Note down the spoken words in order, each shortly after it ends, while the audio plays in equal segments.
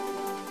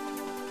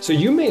So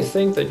you may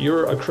think that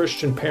you're a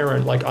Christian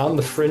parent, like on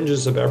the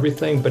fringes of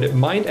everything, but it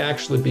might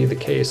actually be the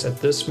case at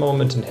this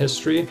moment in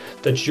history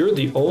that you're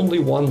the only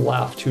one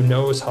left who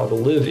knows how to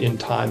live in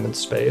time and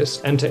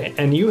space,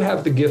 and you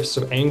have the gifts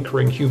of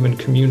anchoring human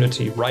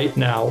community right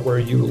now where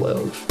you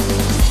live.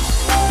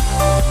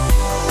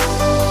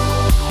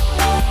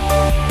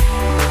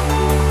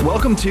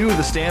 Welcome to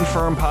the Stand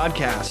Firm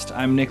podcast.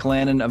 I'm Nick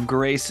Lannon of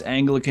Grace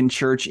Anglican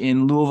Church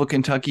in Louisville,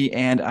 Kentucky,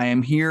 and I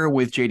am here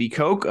with Jady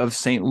Koch of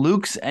St.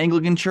 Luke's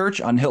Anglican Church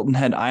on Hilton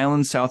Head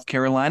Island, South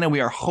Carolina.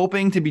 We are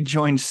hoping to be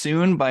joined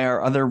soon by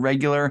our other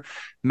regular,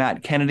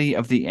 Matt Kennedy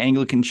of the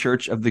Anglican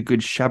Church of the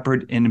Good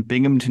Shepherd in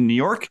Binghamton, New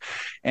York.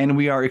 And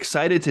we are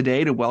excited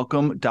today to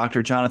welcome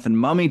Dr. Jonathan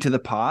Mumme to the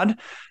pod.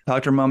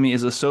 Dr. Mumme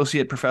is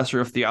Associate Professor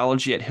of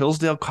Theology at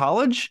Hillsdale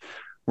College,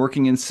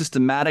 working in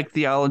systematic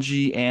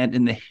theology and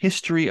in the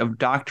history of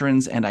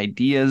doctrines and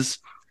ideas.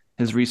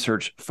 His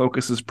research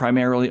focuses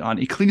primarily on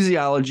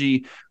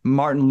ecclesiology,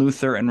 Martin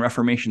Luther and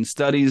Reformation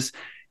studies,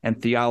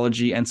 and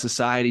theology and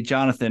society.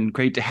 Jonathan,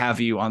 great to have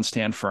you on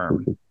Stand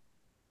Firm.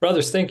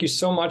 Brothers, thank you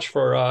so much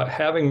for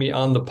having me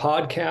on the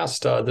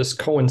podcast. This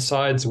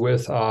coincides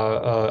with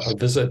a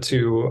visit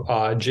to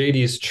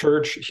Jady's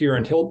church here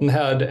in Hilton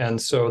Head,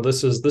 and so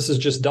this is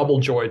just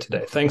double joy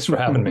today. Thanks for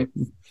having me.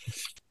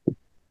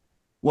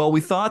 Well,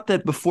 we thought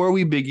that before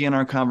we begin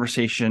our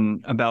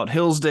conversation about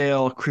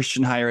Hillsdale,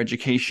 Christian higher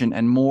education,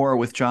 and more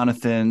with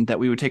Jonathan, that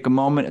we would take a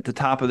moment at the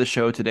top of the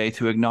show today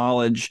to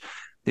acknowledge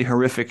the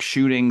horrific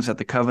shootings at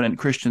the Covenant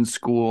Christian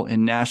School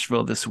in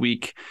Nashville this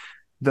week.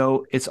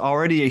 Though it's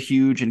already a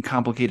huge and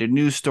complicated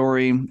news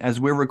story, as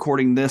we're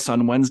recording this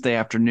on Wednesday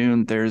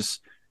afternoon,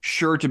 there's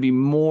sure to be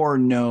more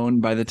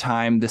known by the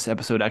time this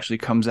episode actually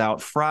comes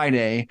out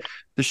Friday.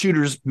 The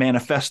shooter's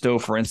manifesto,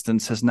 for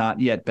instance, has not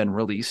yet been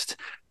released.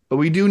 But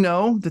we do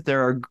know that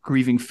there are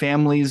grieving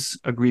families,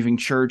 a grieving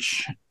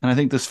church, and I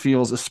think this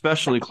feels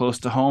especially close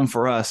to home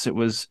for us. It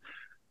was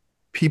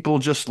people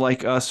just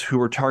like us who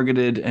were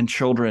targeted and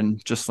children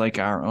just like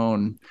our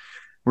own.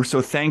 We're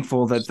so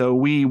thankful that though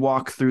we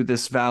walk through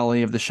this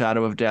valley of the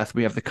shadow of death,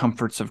 we have the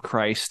comforts of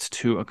Christ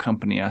to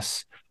accompany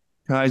us.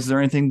 Guys, is there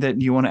anything that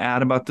you want to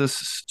add about this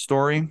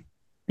story?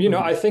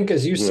 I think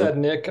as you said,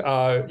 Nick,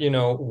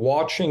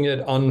 watching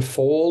it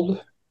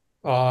unfold,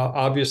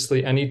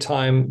 obviously,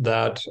 anytime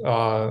that,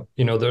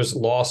 there's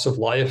loss of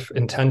life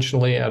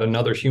intentionally at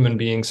another human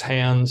being's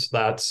hands,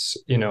 that's,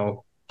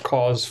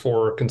 cause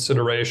for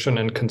consideration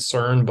and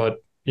concern. But,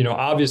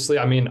 obviously,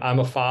 I'm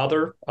a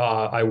father.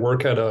 I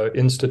work at an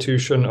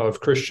institution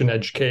of Christian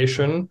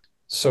education.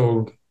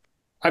 So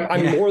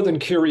I'm more than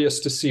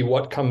curious to see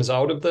what comes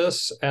out of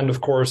this. And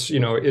of course,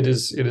 it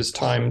is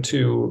time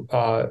to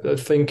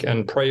think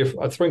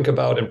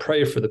about and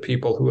pray for the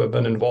people who have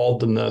been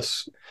involved in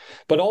this.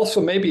 But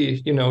also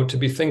maybe, to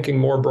be thinking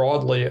more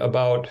broadly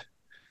about,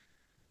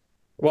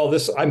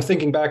 I'm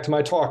thinking back to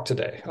my talk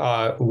today.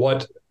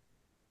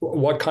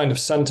 What kind of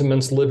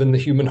sentiments live in the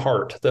human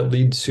heart that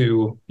lead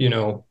to,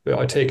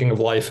 a taking of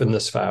life in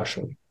this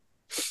fashion?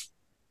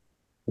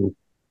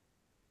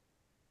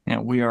 Yeah,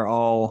 we are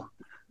all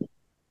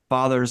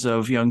fathers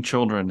of young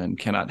children and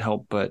cannot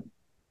help but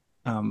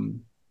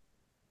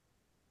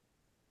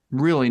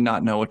really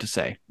not know what to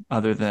say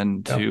other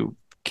than to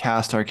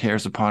cast our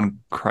cares upon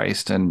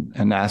Christ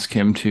and ask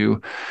him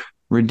to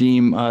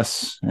redeem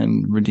us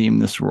and redeem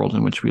this world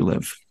in which we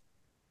live.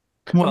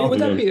 Well,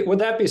 would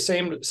that be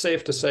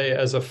safe to say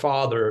as a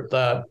father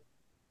that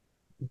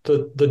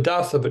the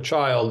death of a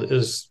child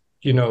is,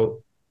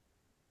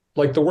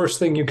 like the worst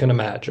thing you can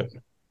imagine?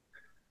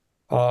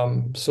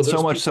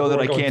 So much so that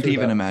I can't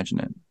even imagine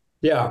it.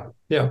 Yeah.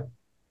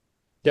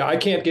 I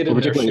can't get in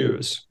their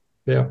shoes.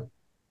 Yeah.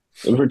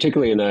 And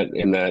particularly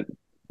in that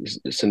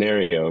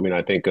scenario,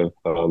 I think of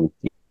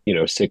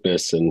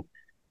sickness and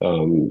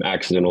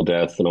accidental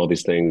death and all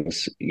these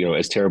things,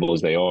 as terrible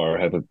as they are,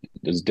 have a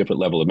different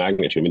level of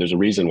magnitude. There's a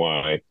reason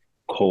why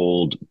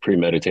cold,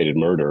 premeditated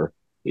murder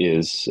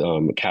is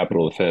a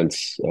capital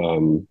offense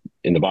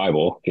in the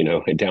Bible,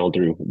 down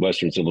through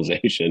Western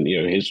civilization,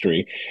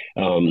 history,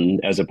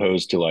 as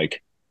opposed to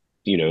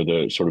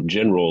the sort of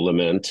general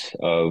lament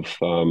of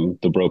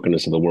the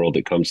brokenness of the world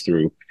that comes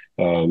through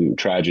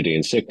tragedy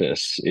and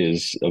sickness.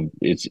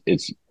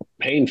 It's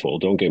painful.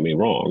 Don't get me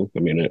wrong.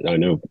 I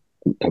know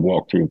I've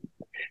walked through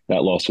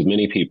that loss with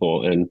many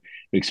people and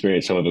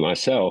experienced some of it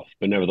myself,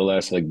 but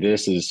nevertheless,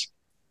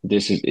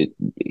 it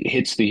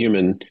hits the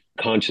human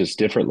conscious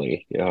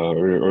differently,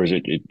 or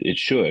it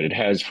should. It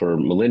has for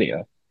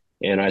millennia.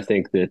 And I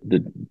think that the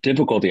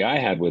difficulty I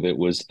had with it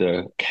was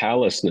the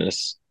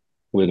callousness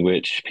with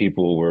which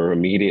people were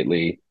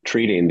immediately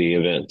treating the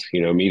event,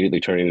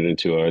 immediately turning it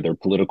into either a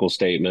political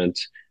statement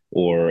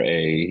or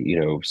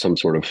some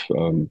sort of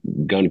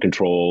gun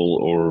control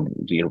or,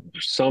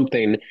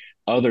 something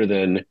other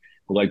than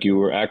like you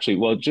were actually,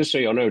 well, just so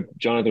y'all know,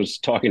 Jonathan was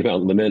talking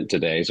about lament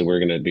today. So we're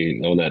going to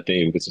be on that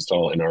theme because it's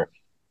all in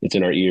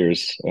our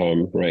ears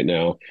right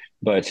now.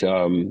 But,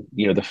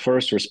 the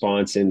first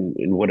response in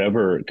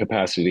whatever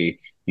capacity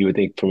you would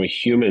think from a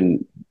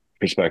human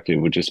perspective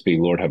would just be,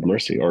 Lord, have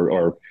mercy,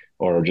 or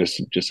or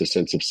just a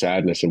sense of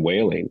sadness and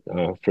wailing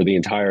for the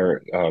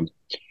entire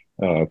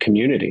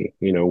community,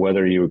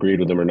 whether you agreed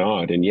with them or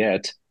not. And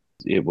yet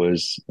it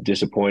was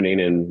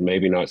disappointing and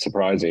maybe not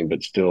surprising,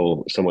 but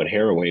still somewhat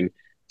harrowing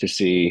to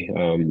see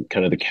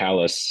kind of the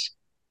callous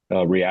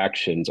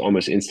reactions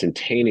almost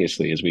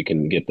instantaneously as we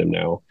can get them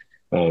now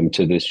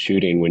to this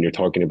shooting, when you're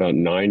talking about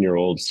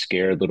 9-year-old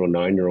scared little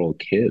 9-year-old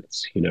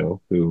kids,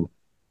 who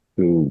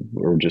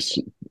were just,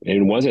 and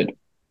it wasn't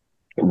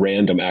a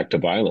random act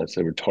of violence.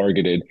 They were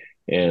targeted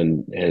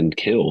and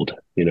killed,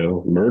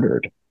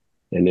 murdered.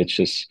 And it's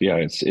just, yeah,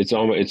 it's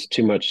almost, it's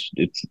too much.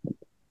 It's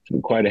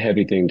quite a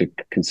heavy thing to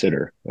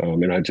consider.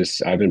 And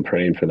I've been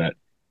praying for that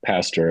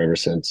pastor ever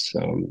since.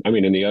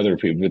 And the other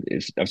people,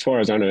 as far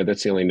as I know,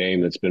 that's the only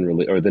name that's been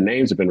released, or the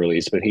names have been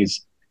released, but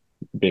he's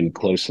been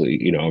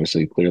closely,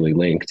 obviously clearly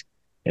linked.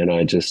 And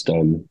I just,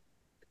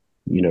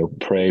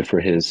 pray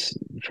for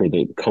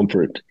the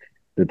comfort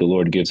that the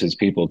Lord gives his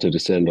people to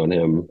descend on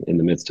him in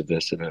the midst of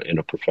this in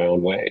a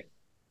profound way.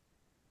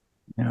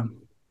 Yeah.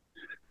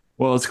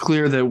 Well, it's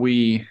clear that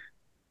we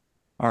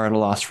are at a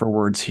loss for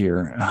words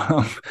here.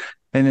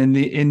 And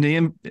in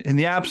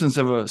the absence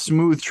of a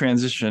smooth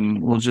transition,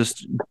 we'll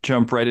just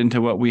jump right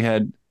into what we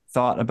had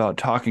thought about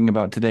talking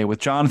about today with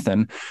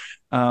Jonathan.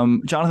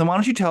 Jonathan, why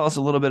don't you tell us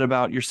a little bit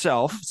about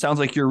yourself? Sounds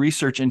like your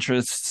research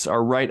interests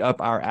are right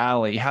up our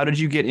alley. How did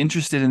you get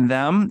interested in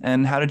them,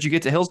 and how did you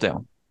get to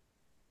Hillsdale?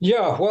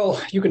 Yeah,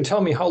 well, you can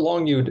tell me how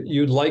long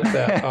you'd like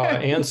that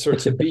answer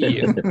to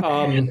be.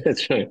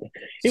 That's right.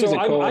 It was a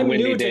cold,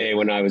 windy day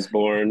when I was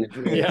born.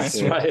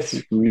 Yes, right.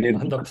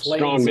 On the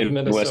plains of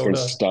Midwestern Minnesota.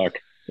 stock.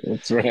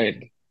 That's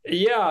right.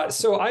 Yeah,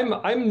 so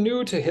I'm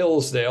new to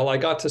Hillsdale. I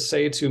got to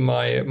say to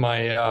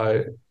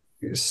my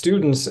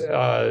students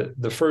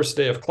the first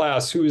day of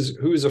class,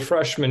 who's a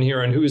freshman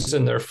here and who's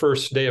in their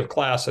first day of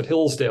class at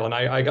Hillsdale, and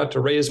I got to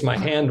raise my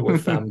hand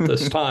with them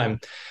this time.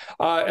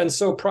 And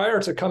so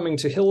prior to coming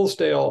to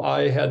Hillsdale,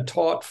 I had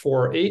taught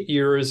for 8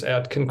 years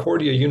at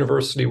Concordia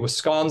University,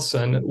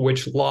 Wisconsin,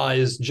 which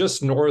lies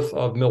just north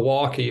of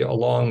Milwaukee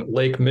along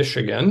Lake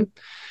Michigan.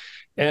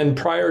 And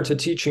prior to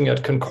teaching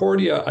at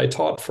Concordia, I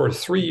taught for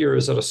 3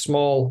 years at a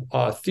small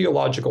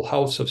theological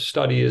house of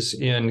studies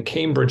in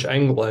Cambridge,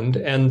 England.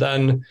 And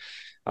then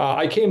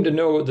I came to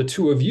know the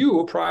two of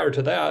you prior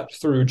to that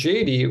through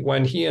Jady,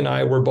 when he and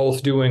I were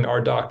both doing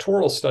our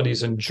doctoral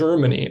studies in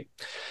Germany.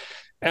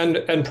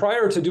 And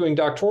prior to doing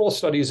doctoral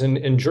studies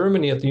in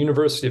Germany at the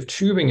University of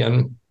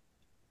Tübingen,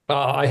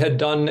 I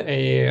had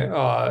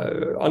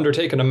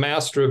undertaken a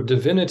Master of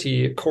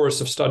Divinity course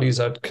of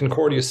studies at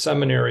Concordia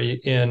Seminary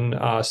in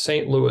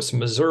St. Louis,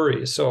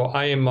 Missouri. So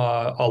I am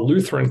a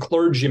Lutheran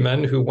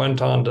clergyman who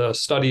went on to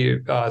study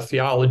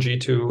theology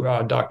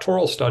to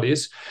doctoral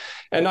studies.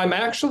 And I'm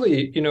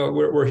actually,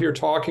 we're here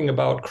talking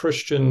about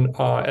Christian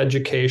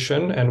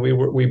education, and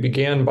we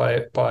began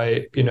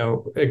by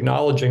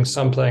acknowledging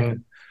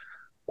something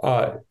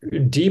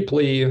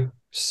deeply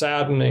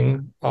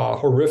saddening,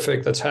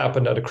 horrific that's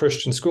happened at a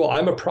Christian school.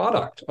 I'm a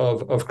product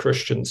of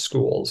Christian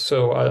schools.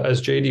 So as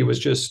Jady was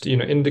just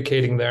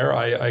indicating there,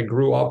 I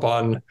grew up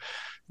on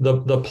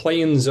the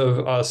plains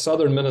of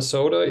southern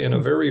Minnesota in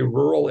a very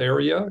rural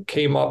area,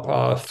 came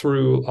up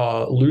through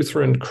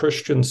Lutheran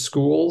Christian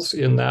schools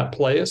in that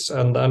place,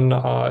 and then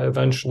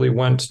eventually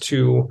went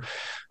to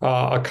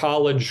a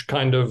college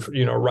kind of,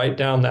 right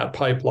down that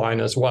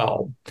pipeline as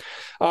well.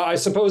 I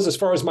suppose as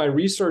far as my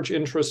research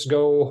interests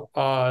go,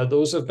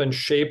 those have been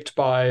shaped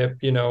by,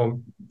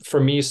 for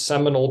me,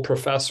 seminal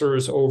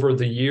professors over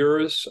the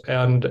years.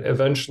 And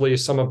eventually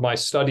some of my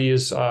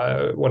studies,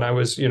 when I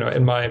was,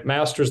 in my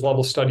master's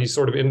level studies,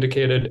 sort of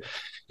indicated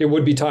it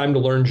would be time to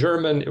learn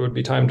German. It would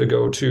be time to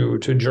go to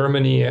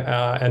Germany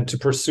and to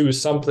pursue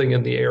something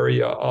in the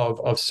area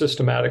of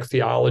systematic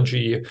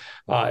theology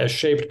as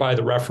shaped by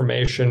the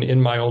Reformation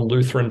in my own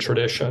Lutheran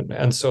tradition.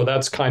 And so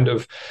that's kind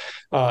of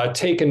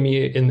taken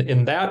me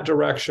in that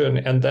direction.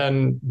 And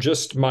then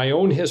just my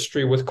own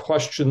history with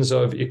questions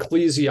of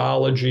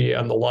ecclesiology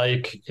and the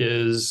like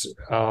is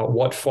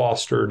what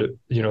fostered,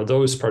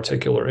 those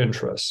particular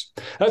interests.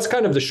 That's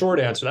kind of the short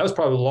answer. That was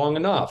probably long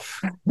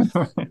enough.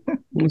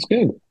 That's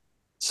good.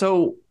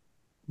 So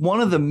one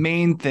of the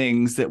main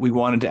things that we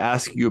wanted to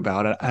ask you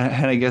about,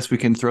 and I guess we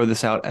can throw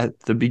this out at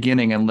the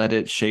beginning and let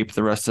it shape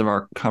the rest of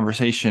our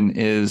conversation,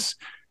 is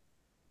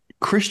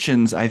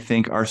Christians, I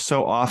think, are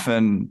so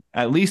often,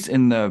 at least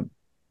in the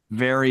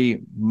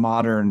very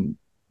modern,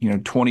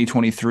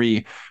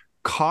 2023,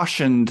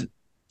 cautioned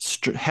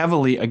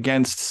heavily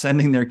against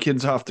sending their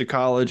kids off to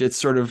college. It's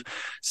sort of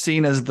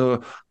seen as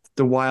the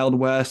Wild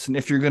West. And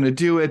if you're going to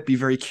do it, be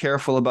very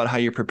careful about how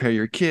you prepare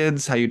your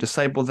kids, how you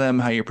disciple them,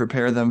 how you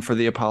prepare them for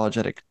the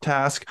apologetic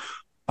task.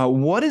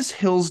 What is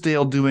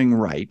Hillsdale doing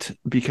right?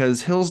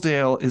 Because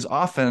Hillsdale is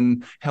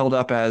often held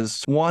up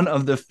as one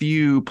of the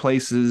few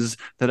places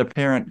that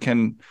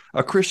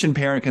a Christian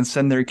parent can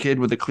send their kid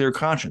with a clear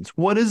conscience.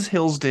 What is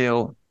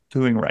Hillsdale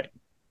doing right?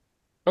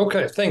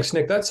 Okay, thanks,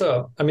 Nick. That's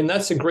a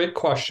great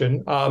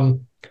question.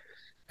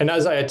 And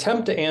as I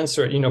attempt to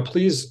answer it,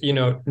 please,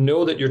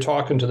 know that you're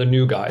talking to the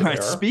new guy Right.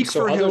 there. Speak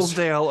So for others...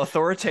 Hillsdale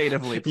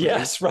authoritatively, please.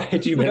 Yes,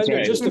 right. You've That's been there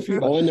right. just a few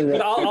months. On the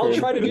But I'll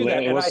try to do that.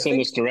 And We'll I send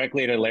think... this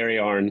directly to Larry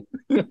Arnn.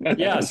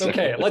 Yes,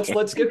 okay.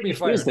 Let's get me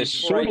fired. He's the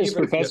before I shortest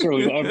even professor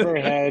we've ever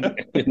had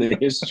in the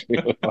history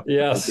of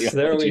Yes,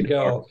 there we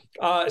theology.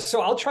 go. So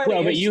I'll try to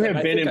Well, but answer you that.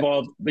 have been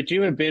involved. But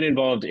you have been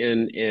involved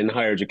in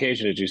higher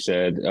education, as you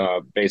said.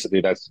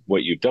 Basically, that's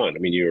what you've done. I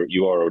mean,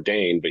 you are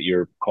ordained, but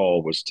your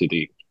call was to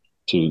the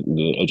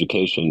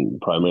education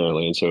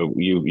primarily, and so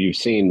you've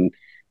seen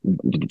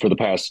for the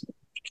past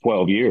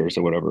 12 years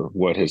or whatever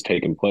what has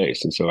taken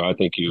place, and so I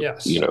think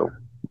Yes. So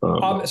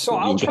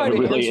I'll you've try got a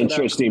to really answer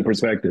interesting that.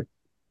 perspective.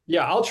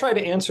 Yeah, I'll try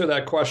to answer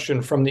that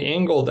question from the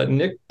angle that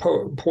Nick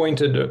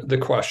pointed the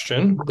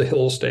question, the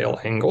Hillsdale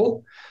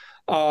angle.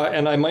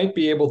 And I might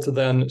be able to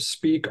then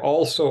speak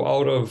also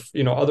out of,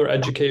 other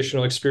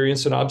educational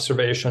experience and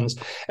observations.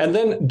 And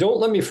then don't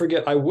let me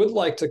forget, I would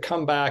like to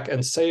come back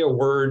and say a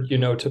word,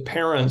 to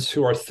parents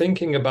who are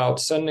thinking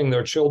about sending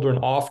their children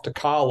off to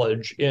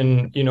college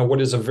in, what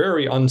is a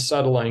very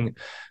unsettling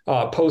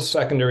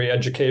post-secondary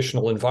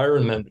educational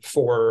environment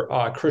for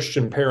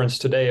Christian parents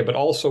today, but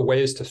also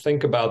ways to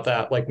think about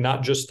that, like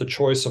not just the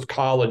choice of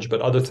college, but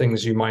other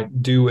things you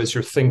might do as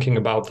you're thinking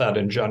about that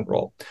in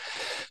general.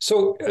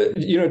 So,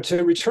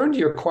 to return to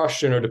your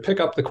question, or to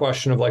pick up the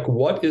question of like,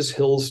 what is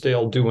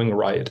Hillsdale doing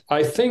right?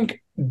 I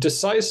think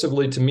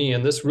decisively to me,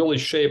 and this really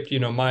shaped,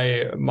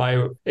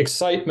 my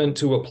excitement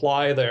to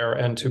apply there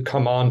and to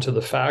come on to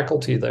the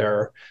faculty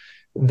there.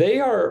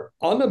 They are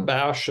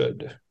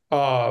unabashed.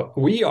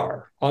 We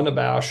are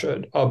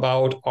unabashed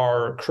about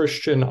our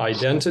Christian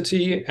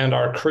identity and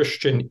our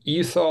Christian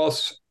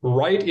ethos,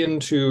 right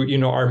into,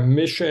 our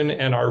mission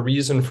and our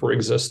reason for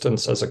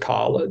existence as a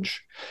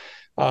college.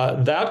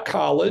 That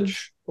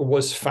college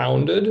was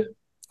founded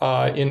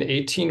in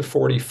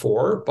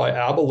 1844 by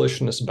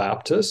abolitionist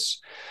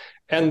Baptists,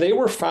 and they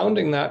were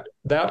founding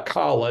that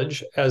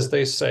college, as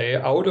they say,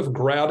 out of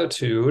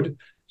gratitude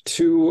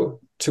to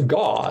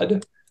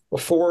God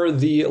for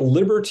the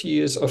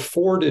liberties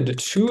afforded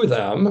to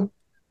them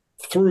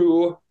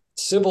through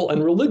civil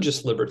and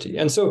religious liberty.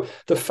 And so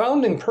the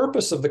founding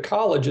purpose of the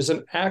college is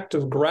an act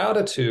of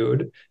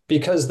gratitude,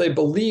 because they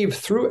believe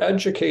through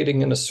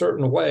educating in a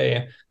certain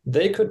way,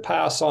 they could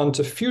pass on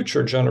to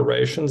future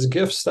generations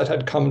gifts that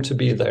had come to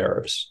be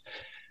theirs.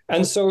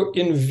 And so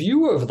in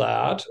view of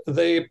that,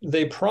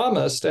 they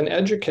promised an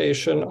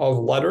education of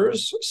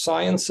letters,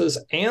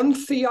 sciences, and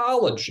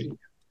theology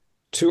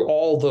to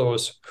all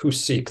those who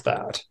seek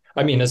that.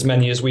 I mean, as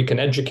many as we can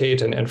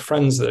educate, and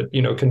friends that,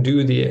 can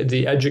do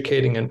the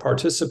educating and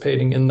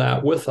participating in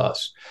that with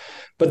us.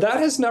 But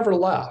that has never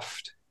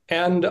left.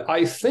 And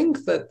I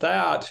think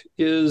that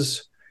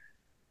is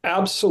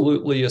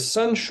absolutely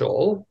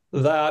essential,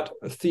 that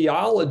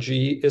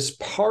theology is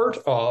part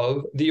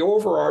of the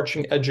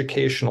overarching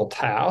educational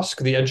task,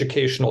 the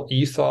educational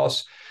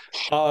ethos,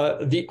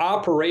 the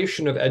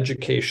operation of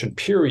education,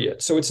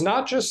 period. So it's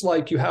not just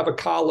like you have a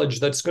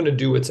college that's going to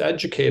do its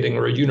educating,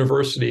 or a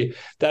university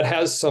that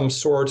has some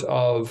sort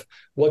of,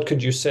 what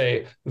could you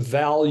say,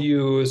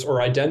 values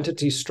or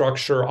identity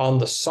structure on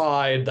the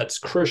side that's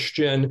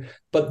Christian,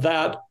 but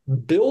that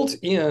built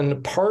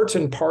in part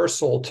and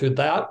parcel to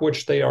that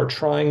which they are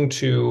trying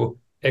to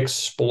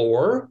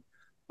explore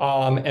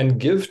and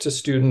give to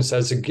students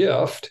as a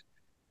gift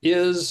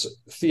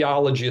is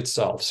theology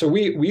itself. So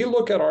we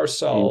look at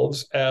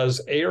ourselves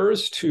as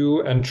heirs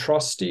to and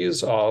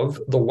trustees of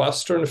the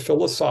Western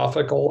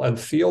philosophical and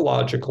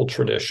theological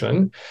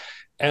tradition,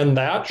 and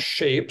that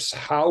shapes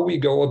how we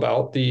go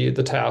about the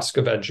task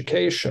of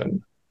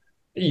education.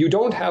 You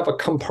don't have a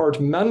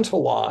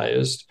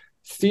compartmentalized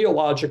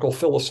theological,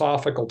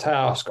 philosophical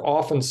task,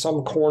 often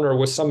some corner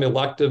with some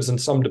electives in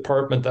some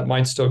department that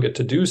might still get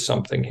to do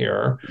something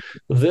here.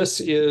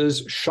 This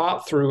is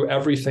shot through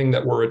everything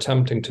that we're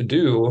attempting to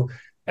do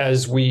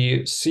as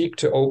we seek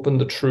to open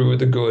the true,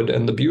 the good,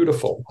 and the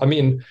beautiful. I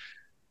mean,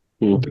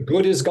 the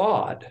good is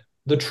God.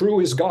 The true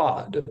is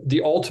God.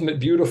 The ultimate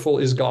beautiful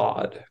is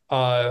God.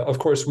 Of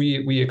course,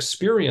 we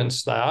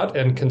experience that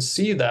and can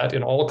see that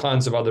in all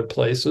kinds of other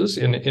places,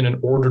 in an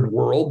ordered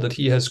world that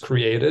he has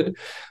created,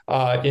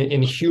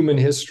 in human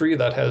history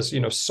that has,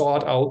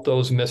 sought out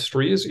those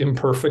mysteries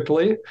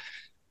imperfectly.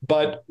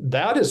 But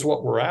that is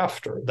what we're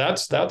after.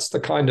 That's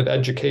the kind of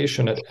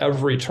education at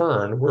every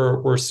turn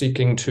we're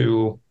seeking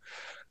to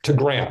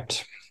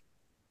grant.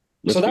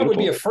 That's so that beautiful.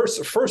 would be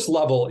a first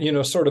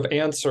level, sort of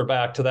answer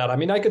back to that. I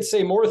mean, I could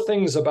say more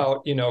things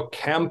about,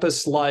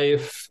 campus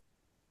life,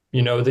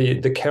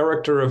 the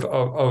character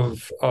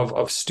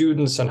of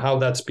students and how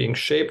that's being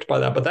shaped by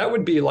that. But that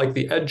would be like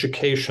the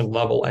education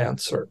level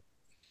answer.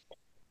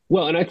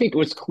 Well, and I think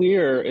what's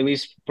clear, at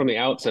least from the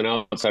outside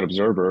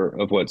observer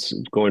of what's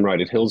going right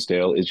at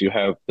Hillsdale, is you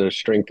have the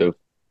strength of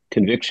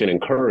conviction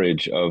and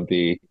courage of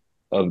the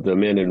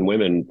men and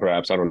women,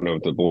 perhaps, I don't know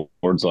what the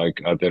board's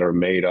like, that are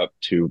made up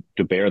to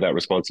bear that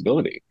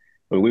responsibility.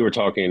 I mean, we were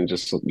talking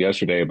just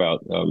yesterday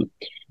about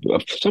a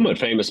somewhat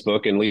famous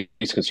book in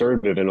least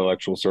conservative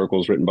intellectual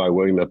circles written by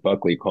William F.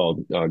 Buckley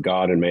called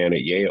God and Man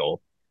at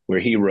Yale, where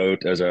he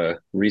wrote as a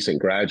recent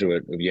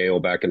graduate of Yale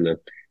back in the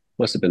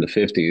must have been the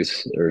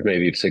 50s or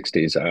maybe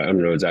 60s. I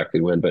don't know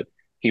exactly when, but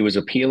he was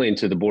appealing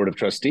to the board of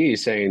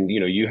trustees saying,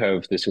 you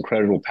have this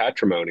incredible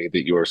patrimony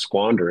that you are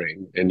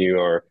squandering, and you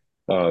are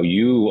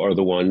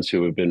the ones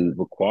who have been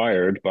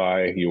required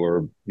by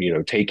your,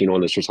 taking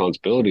on this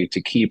responsibility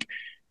to keep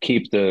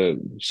the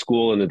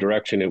school in the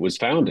direction it was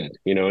founded,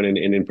 and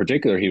in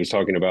particular, he was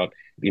talking about,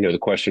 the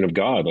question of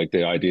God, like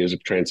the ideas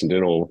of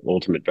transcendental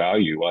ultimate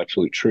value,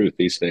 absolute truth,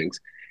 these things.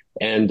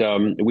 And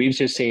we've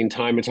just seen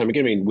time and time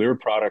again. I mean, we're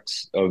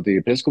products of the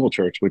Episcopal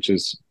Church, which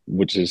is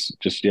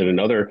just yet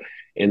another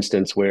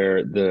instance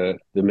where the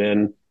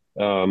men,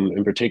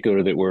 in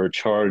particular, that were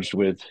charged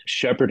with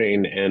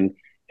shepherding and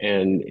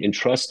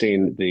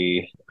entrusting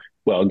the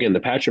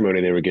patrimony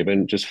they were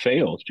given just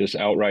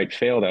outright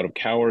failed out of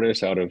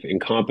cowardice, out of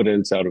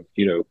incompetence, out of,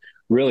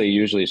 really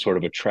usually sort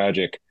of a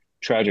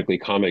tragically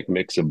comic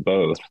mix of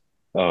both,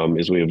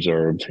 as we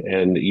observed.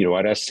 And,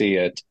 what I see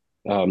at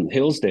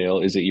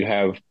Hillsdale is that you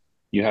have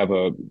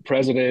a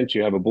president,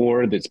 you have a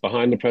board that's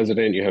behind the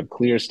president, you have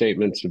clear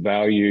statements of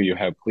value, you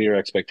have clear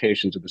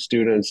expectations of the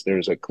students.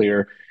 There's a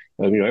clear,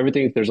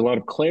 everything, there's a lot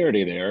of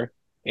clarity there.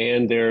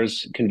 And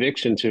there's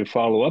conviction to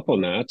follow up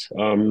on that,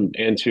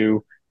 and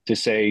to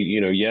say,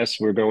 yes,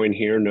 we're going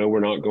here. No, we're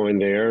not going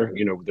there.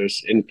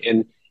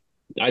 And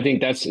I think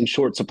that's in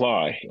short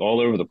supply all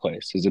over the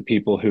place, is the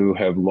people who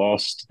have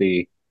lost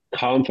the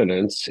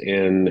confidence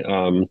in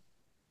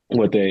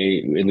what at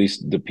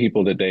least the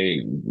people that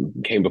they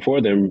came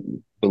before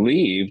them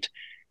believed.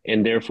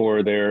 And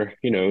therefore they're,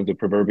 the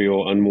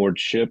proverbial unmoored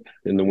ship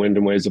in the wind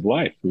and waves of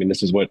life. I mean,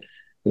 this is what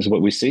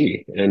we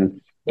see.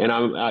 And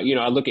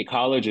I look at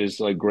colleges,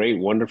 like great,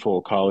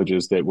 wonderful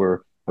colleges that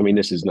were, I mean,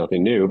 this is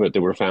nothing new, but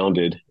that were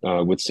founded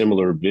with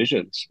similar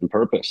visions and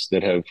purpose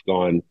that have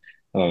gone,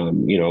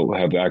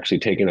 have actually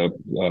taken up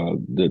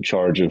the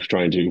charge of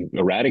trying to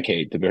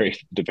eradicate the very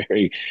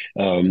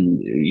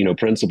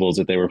principles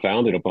that they were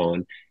founded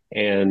upon.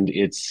 And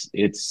it's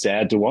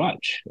sad to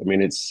watch. I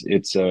mean, it's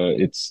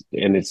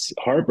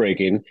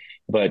heartbreaking.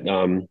 But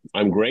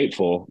I'm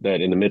grateful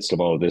that in the midst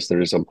of all of this,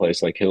 there is some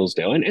place like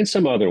Hillsdale and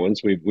some other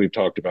ones we've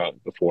talked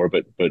about before.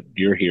 But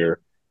you're here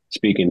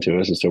speaking to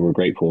us, and so we're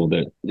grateful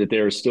that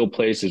there are still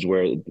places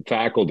where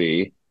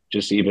faculty,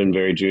 just even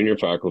very junior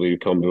faculty who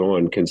come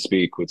on, can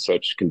speak with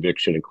such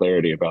conviction and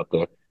clarity about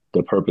the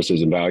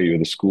purposes and value of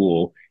the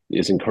school.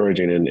 Is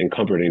encouraging and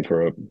comforting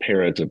for a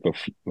parent of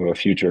a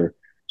future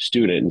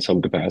student in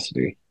some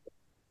capacity.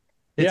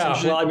 Yeah,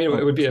 well, I mean,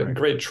 it would be a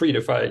great treat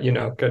if I,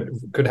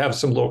 could have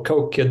some little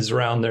Coke kids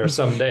around there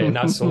someday,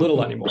 not so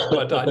little anymore.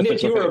 But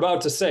Nick, you were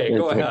about to say,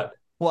 go ahead.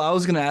 Well, I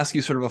was going to ask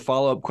you sort of a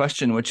follow-up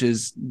question, which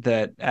is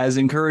that as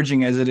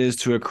encouraging as it is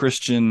to a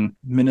Christian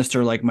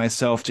minister like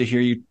myself to hear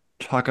you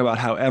talk about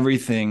how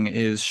everything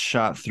is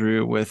shot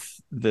through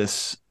with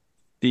this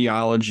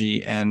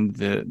theology and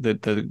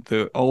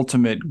the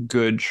ultimate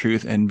good,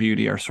 truth, and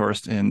beauty are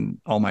sourced in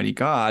Almighty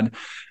God,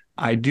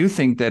 I do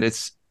think that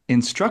it's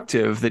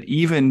instructive that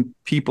even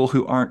people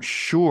who aren't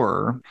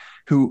sure,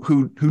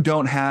 who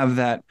don't have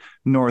that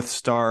North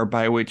Star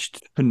by which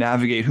to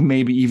navigate, who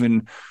maybe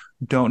even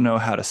don't know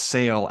how to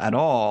sail at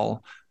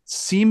all,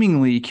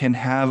 seemingly can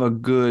have a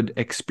good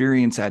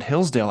experience at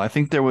Hillsdale. I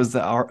think there was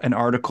an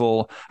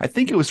article, I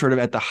think it was sort of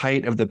at the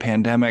height of the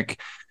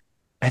pandemic.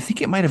 I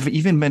think it might have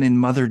even been in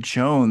Mother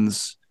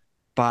Jones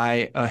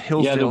by a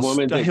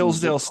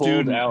Hillsdale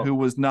student who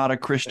was not a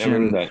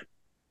Christian,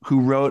 who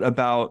wrote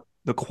about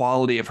the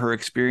quality of her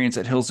experience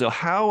at Hillsdale.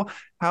 How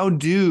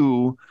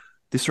do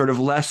the sort of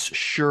less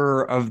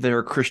sure of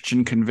their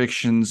Christian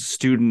convictions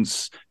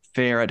students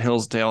fare at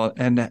Hillsdale,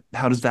 and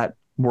how does that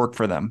work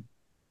for them?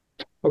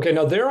 Okay,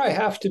 now there I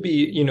have to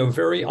be,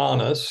 very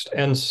honest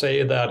and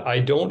say that I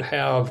don't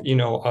have,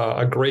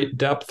 a great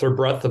depth or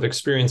breadth of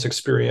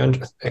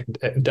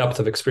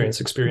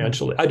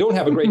experientially. I don't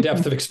have a great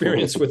depth of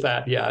experience with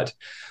that yet,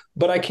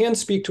 but I can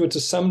speak to it to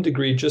some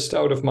degree just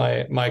out of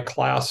my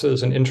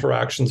classes and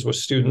interactions with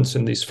students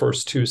in these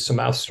first 2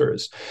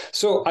 semesters.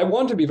 So I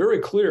want to be very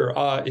clear.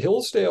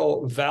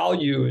 Hillsdale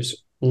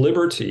values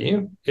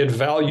liberty. It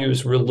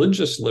values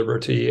religious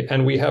liberty,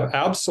 and we have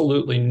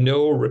absolutely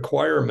no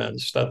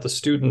requirements that the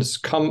students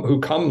who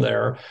come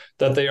there,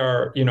 that they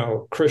are,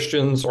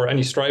 Christians or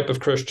any stripe of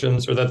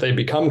Christians, or that they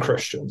become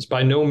Christians,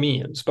 by no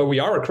means. But we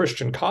are a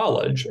Christian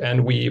college,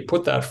 and we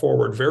put that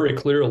forward very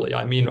clearly.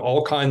 I mean,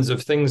 all kinds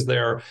of things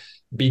there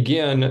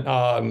begin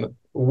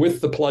with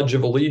the Pledge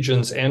of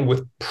Allegiance and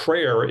with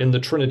prayer in the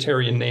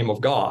Trinitarian name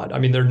of God. I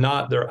mean,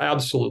 they're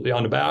absolutely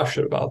unabashed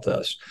about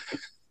this.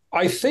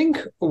 I think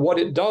what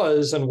it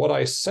does and what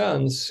I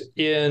sense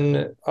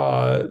in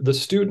the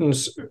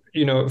students,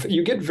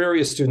 you get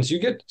various students. You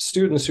get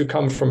students who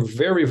come from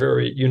very,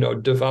 very,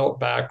 devout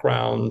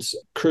backgrounds,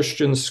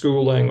 Christian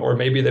schooling, or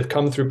maybe they've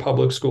come through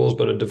public schools,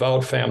 but a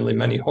devout family,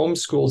 many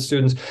homeschooled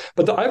students.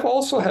 But I've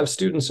also have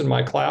students in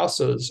my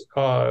classes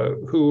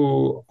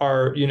who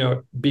are,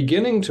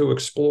 beginning to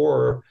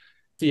explore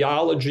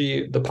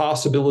theology, the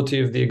possibility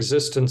of the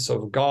existence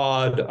of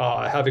God,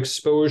 have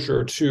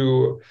exposure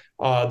to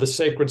the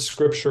sacred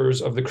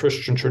scriptures of the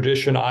Christian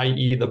tradition,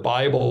 i.e., the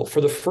Bible, for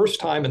the first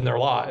time in their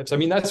lives. I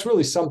mean, that's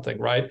really something,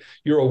 right?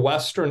 You're a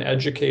Western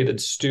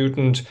educated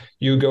student.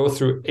 You go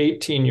through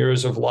 18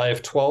 years of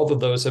life. 12 of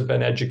those have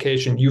been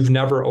education. You've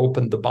never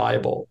opened the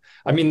Bible.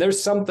 I mean,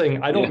 there's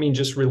something, I don't mean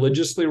just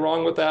religiously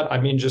wrong with that. I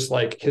mean, just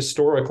like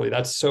historically,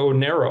 that's so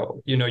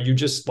narrow. You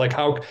just like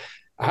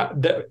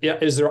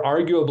is there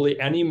arguably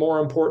any more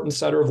important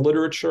set of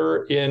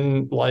literature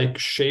in like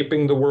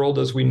shaping the world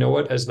as we know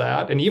it as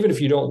that? And even if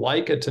you don't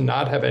like it, to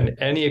not have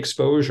any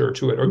exposure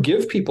to it or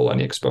give people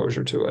any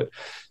exposure to it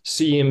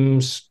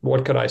seems,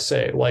 what could I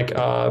say, like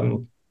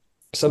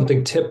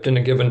something tipped in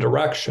a given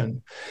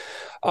direction.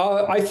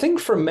 I think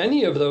for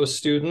many of those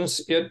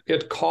students,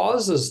 it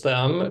causes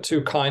them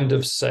to kind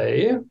of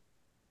say,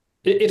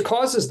 it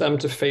causes them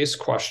to face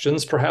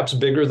questions perhaps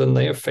bigger than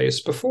they have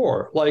faced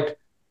before, like,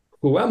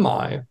 who am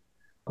I?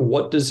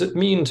 What does it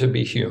mean to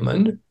be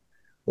human?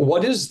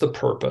 What is the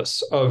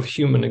purpose of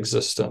human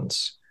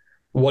existence?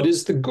 What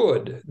is the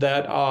good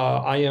that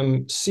I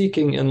am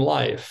seeking in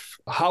life?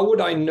 How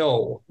would I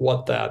know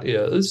what that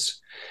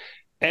is?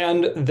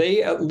 And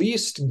they at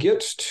least get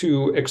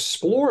to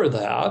explore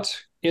that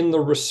in the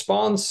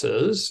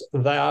responses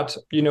that,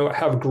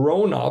 have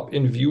grown up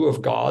in view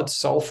of God's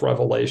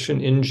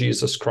self-revelation in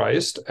Jesus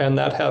Christ, and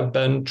that have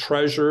been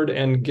treasured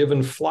and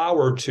given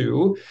flower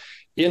to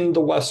in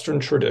the Western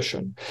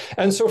tradition.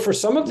 And so for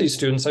some of these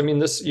students, I mean,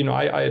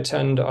 I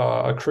attend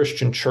a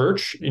Christian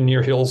church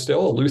near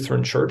Hillsdale, a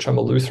Lutheran church. I'm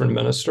a Lutheran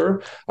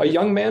minister. A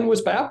young man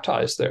was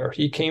baptized there.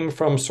 He came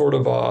from sort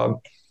of a,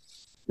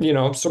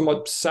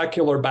 somewhat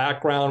secular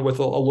background with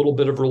a little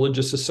bit of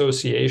religious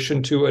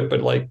association to it,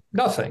 but like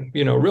nothing,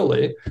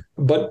 really.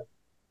 But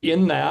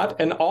in that,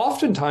 and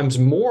oftentimes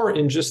more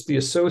in just the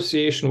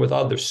association with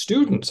other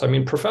students. I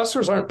mean,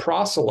 professors aren't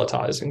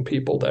proselytizing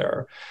people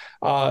there.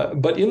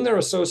 But in their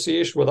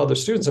association with other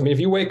students, I mean, if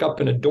you wake up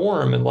in a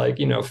dorm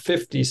and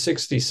 50,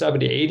 60,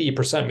 70,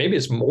 80%, maybe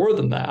it's more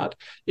than that,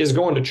 is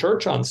going to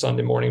church on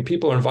Sunday morning,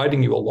 people are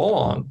inviting you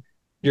along,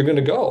 you're going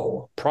to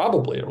go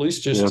probably, or at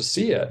least just to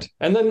see it.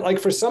 And then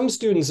for some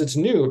students, it's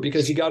new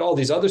because you got all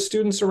these other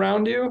students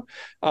around you.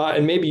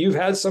 And maybe you've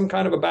had some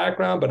kind of a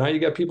background, but now you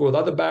got people with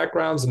other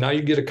backgrounds. And now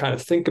you get to kind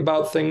of think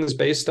about things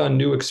based on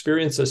new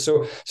experiences.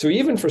 So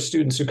even for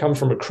students who come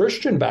from a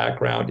Christian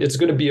background, it's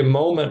going to be a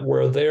moment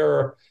where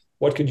their,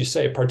 what could you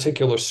say,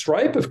 particular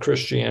stripe of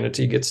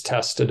Christianity gets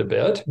tested a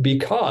bit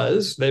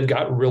because they've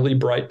got really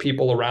bright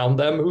people around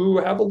them who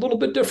have a little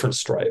bit different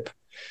stripe.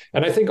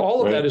 And I think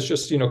all of that is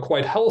just,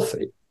 quite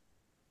healthy.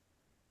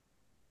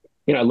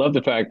 I love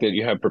the fact that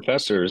you have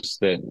professors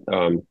that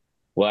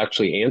will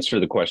actually answer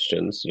the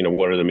questions,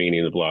 what are the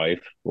meaning of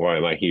life? Why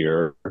am I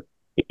here?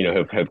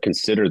 Have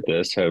considered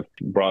this, have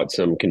brought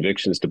some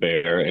convictions to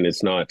bear, and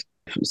it's not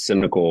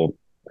cynical,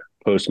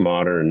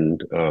 postmodern,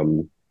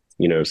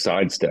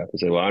 sidestep and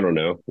say, well, I don't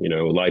know,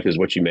 life is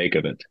what you make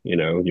of it.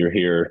 You're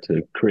here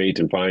to create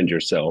and find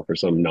yourself or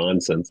some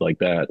nonsense like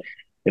that.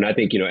 And I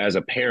think, as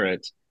a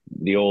parent,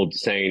 the old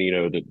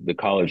saying, the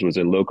college was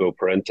in loco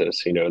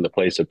parentis, in the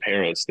place of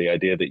parents, the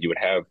idea that you would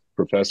have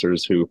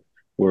professors who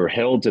were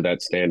held to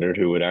that standard,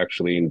 who would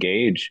actually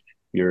engage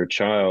your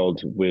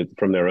child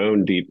from their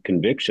own deep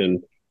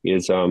conviction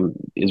is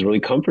really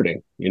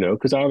comforting,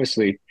 because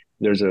obviously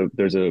there's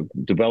a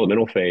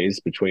developmental phase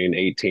between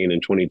 18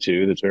 and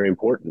 22 that's very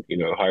important,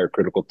 higher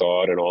critical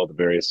thought and all the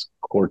various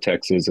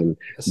cortexes and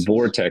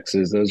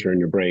vortexes, those are in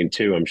your brain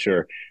too, I'm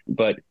sure.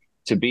 But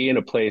to be in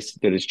a place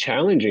that is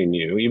challenging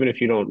you, even if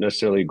you don't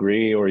necessarily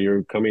agree or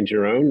you're coming to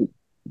your own,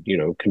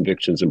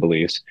 convictions and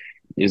beliefs,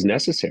 is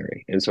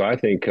necessary. And so I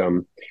think,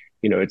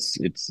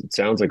 it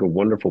sounds like a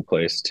wonderful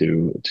place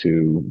to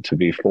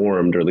be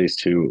formed, or at least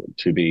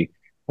to be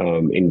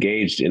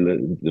engaged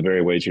in the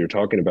very ways you're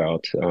talking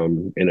about,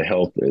 in a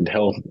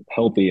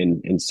healthy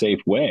and safe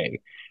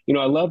way.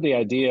 I love the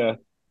idea.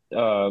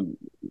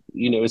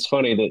 It's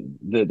funny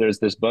that there's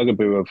this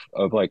bugaboo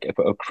of like if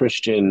a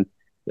Christian,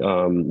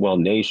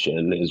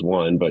 nation is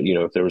one, but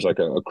if there was like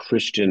a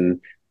Christian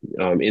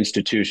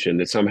institution,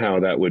 that somehow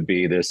that would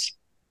be this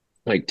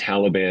like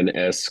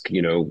Taliban-esque,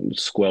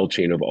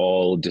 squelching of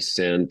all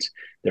dissent.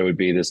 There would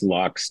be this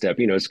lockstep.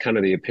 It's kind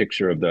of the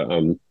picture of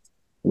the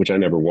which I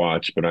never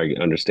watched, but I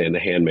understand, The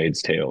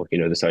Handmaid's Tale.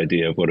 This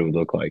idea of what it would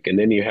look like, and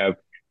then you have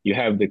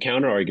the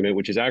counter argument,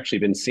 which has actually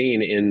been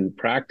seen in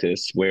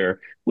practice, where,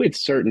 with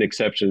certain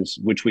exceptions,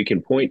 which we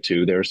can point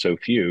to, there are so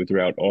few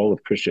throughout all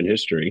of Christian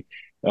history.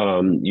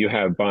 You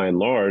have, by and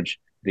large,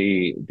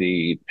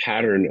 the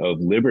pattern of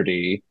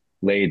liberty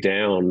laid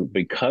down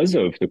because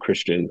of the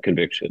Christian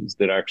convictions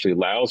that actually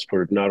allows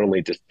for not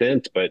only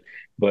dissent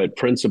but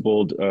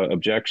principled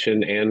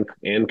objection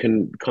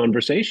and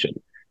conversation.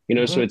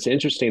 So it's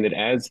interesting that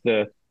as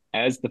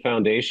the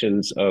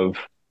foundations of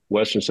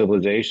Western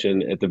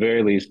civilization, at the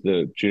very least,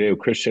 the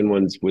Judeo-Christian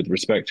ones with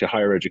respect to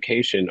higher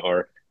education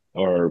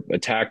are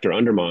attacked or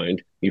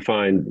undermined, you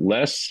find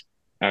less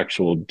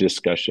actual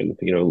discussion,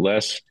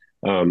 less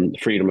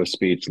freedom of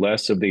speech,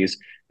 less of these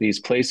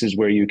places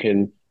where you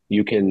can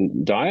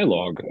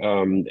dialogue.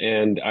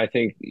 And I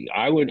think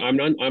I'm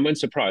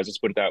unsurprised, let's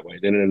put it that way,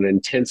 that in an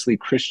intensely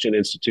Christian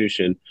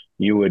institution,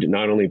 you would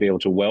not only be able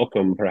to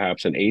welcome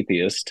perhaps an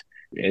atheist,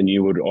 and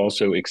you would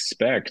also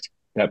expect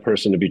that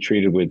person to be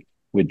treated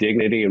with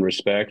dignity and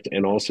respect,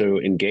 and also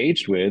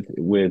engaged with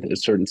a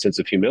certain sense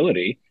of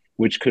humility,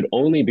 which could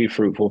only be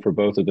fruitful for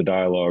both of the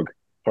dialogue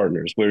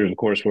partners. Whereas, of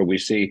course, where we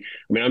see,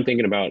 I'm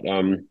thinking about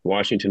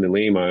Washington and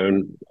Lee, my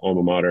own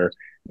alma mater,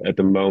 at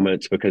the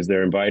moment, because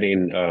they're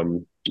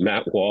inviting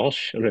Matt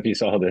Walsh. I don't know if you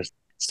saw this.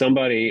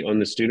 Somebody on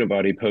the student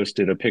body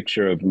posted a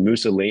picture of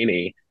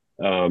Mussolini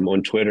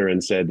on Twitter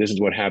and said, "This is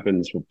what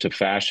happens to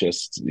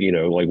fascists,"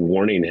 like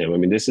warning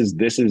him. This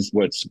is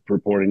what's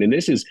purporting, and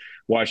this is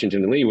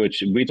Washington and Lee,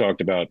 which we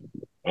talked about,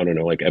 I don't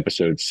know, like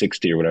episode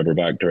 60 or whatever,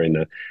 back during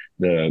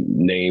the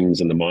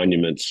names and the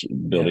monuments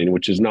building,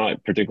 which is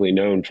not particularly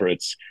known for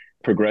its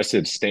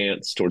progressive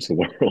stance towards the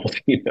world,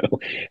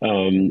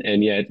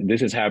 and yet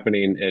this is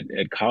happening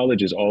at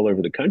colleges all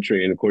over the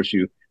country. And of course,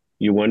 you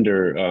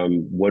wonder,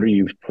 what are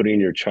you putting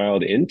your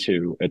child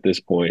into at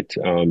this point?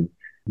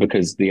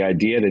 Because the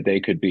idea that they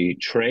could be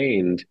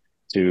trained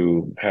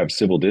to have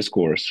civil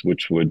discourse,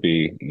 which would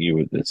be,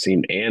 it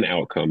seemed, an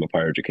outcome of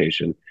higher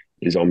education,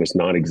 is almost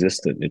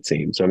non-existent, it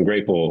seems. So I'm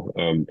grateful.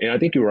 And I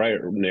think you're right,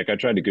 Nick. I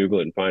tried to Google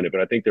it and find it, but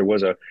I think there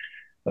was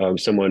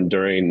someone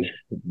during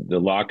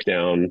the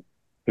lockdown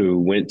who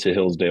went to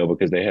Hillsdale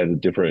because they had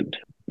different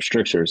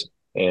strictures,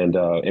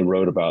 and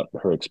wrote about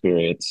her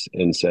experience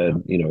and said,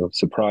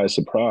 surprise,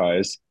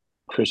 surprise,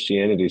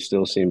 Christianity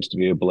still seems to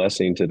be a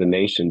blessing to the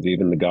nations,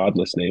 even the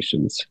godless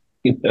nations.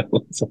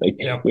 It's like,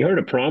 we heard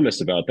a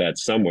promise about that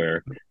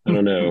somewhere. I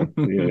don't know,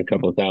 a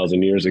couple of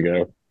thousand years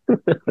ago.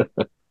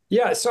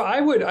 Yeah. So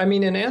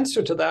in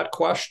answer to that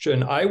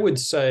question, I would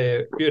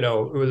say,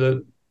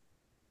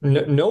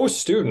 no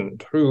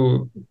student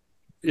who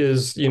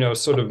is,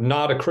 sort of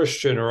not a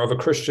Christian or of a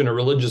Christian or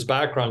religious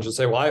background should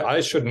say, well,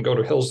 I shouldn't go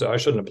to Hillsdale. I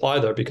shouldn't apply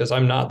there because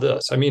I'm not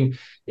this.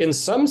 In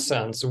some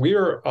sense,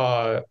 we're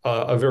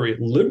a very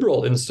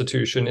liberal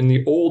institution in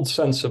the old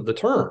sense of the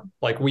term.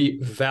 Like, we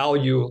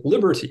value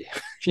liberty.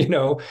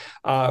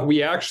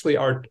 We actually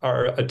are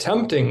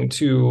attempting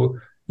to,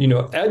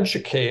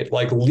 educate,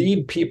 like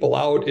lead people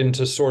out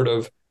into sort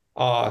of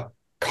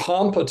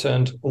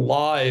competent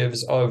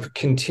lives of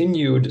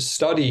continued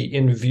study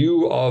in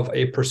view of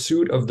a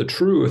pursuit of the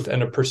truth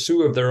and a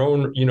pursuit of their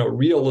own,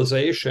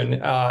 realization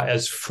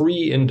as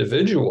free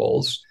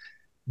individuals.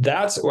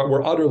 That's what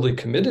we're utterly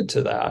committed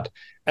to that.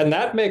 And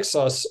that makes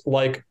us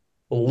like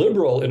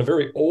liberal in a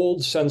very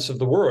old sense of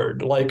the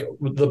word. Like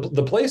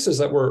the places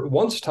that were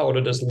once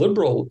touted as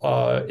liberal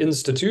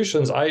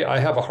institutions, I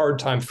have a hard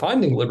time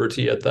finding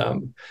liberty at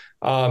them.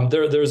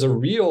 There's a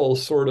real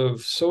sort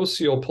of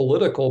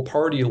socio-political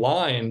party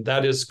line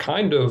that is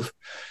kind of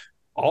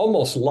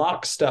almost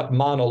lockstep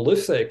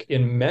monolithic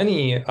in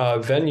many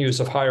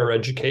venues of higher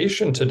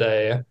education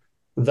today,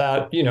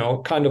 that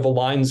kind of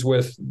aligns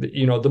with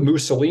the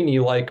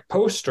Mussolini-like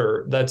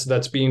poster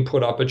that's being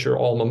put up at your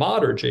alma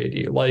mater,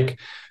 Jady.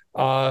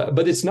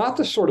 But it's not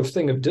the sort of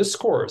thing of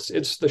discourse.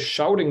 It's the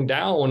shouting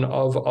down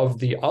of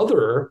the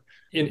other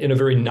in a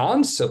very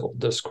non-civil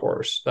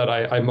discourse that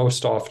I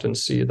most often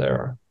see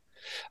there.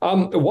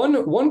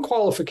 One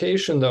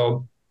qualification,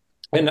 though,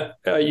 and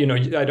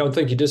I don't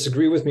think you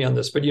disagree with me on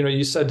this, but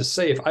you said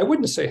safe. I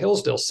wouldn't say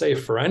Hillsdale's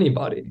safe for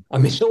anybody.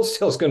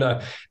 Hillsdale's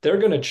they're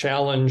gonna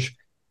challenge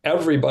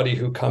everybody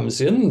who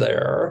comes in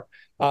there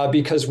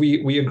because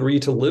we agree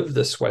to live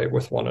this way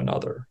with one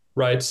another,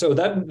 right? So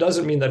that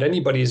doesn't mean that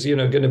anybody's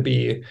going to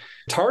be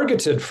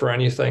targeted for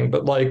anything,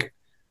 but like,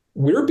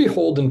 we're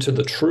beholden to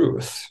the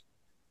truth.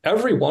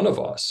 Every one of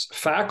us,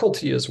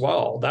 faculty as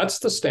well. That's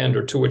the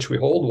standard to which we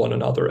hold one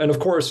another. And of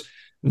course,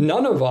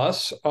 none of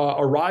us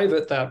arrive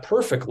at that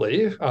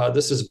perfectly.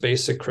 This is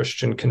basic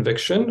Christian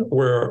conviction.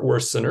 We're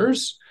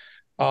sinners.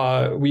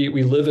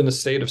 We live in a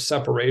state of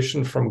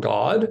separation from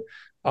God.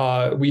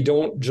 We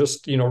don't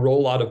just,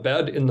 roll out of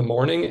bed in the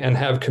morning and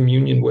have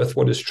communion with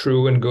what is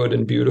true and good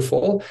and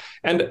beautiful.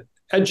 And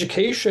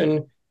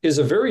education is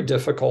a very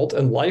difficult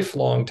and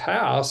lifelong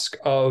task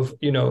of,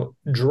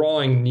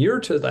 drawing near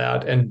to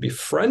that and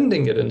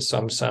befriending it in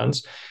some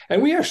sense.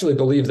 And we actually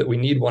believe that we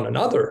need one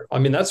another.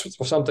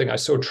 That's something I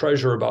so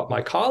treasure about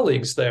my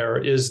colleagues there,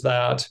 is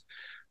that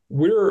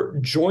we're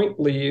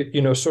jointly,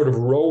 sort of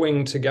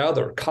rowing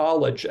together,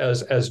 college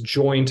as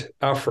joint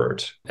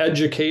effort,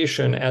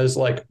 education as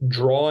like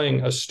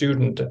drawing a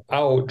student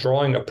out,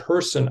 drawing a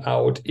person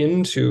out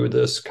into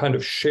this kind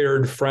of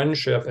shared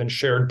friendship and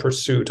shared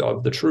pursuit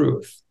of the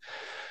truth.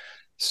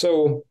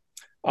 So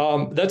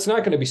that's not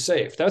going to be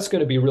safe. That's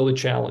going to be really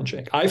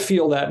challenging. I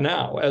feel that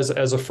now as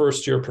a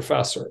first year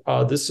professor.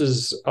 This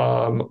is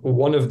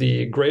one of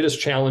the greatest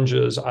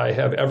challenges I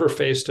have ever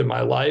faced in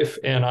my life,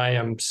 and I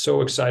am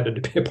so excited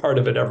to be a part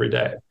of it every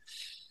day.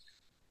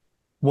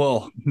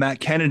 Well, Matt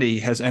Kennedy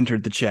has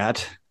entered the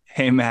chat.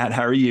 Hey, Matt,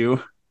 how are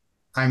you?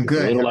 I'm The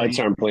good. little lights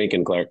aren't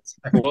blinking, Clark.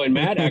 Well, and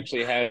Matt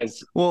actually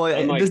has, Well,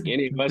 unlike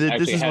any of us, this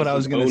actually is what has I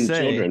was his going to own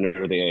say. children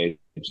under the age.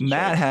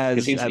 Matt because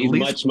has he's at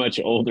least much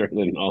older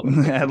than all of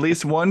us. at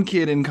least one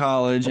kid in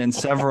college and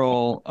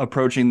several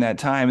approaching that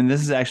time. And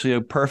this is actually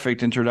a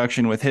perfect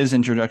introduction with his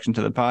introduction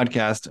to the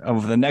podcast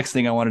of the next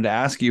thing I wanted to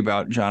ask you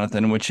about,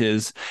 Jonathan, which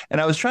is,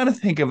 and I was trying to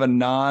think of a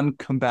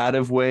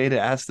non-combative way to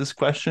ask this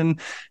question,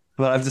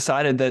 but I've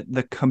decided that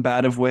the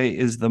combative way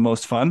is the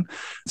most fun.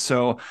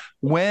 So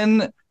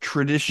when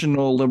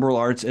traditional liberal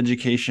arts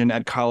education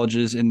at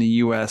colleges in the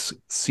US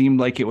seemed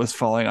like it was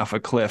falling off a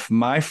cliff,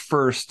 my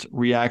first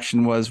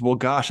reaction was, well,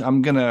 gosh,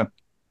 I'm going to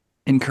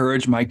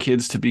encourage my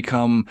kids to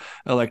become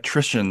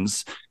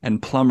electricians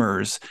and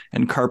plumbers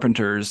and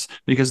carpenters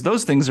because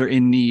those things are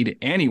in need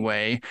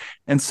anyway.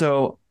 And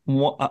so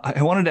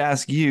I wanted to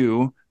ask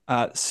you,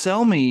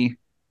 sell me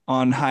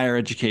on higher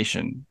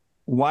education.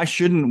 Why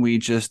shouldn't we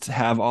just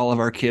have all of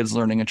our kids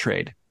learning a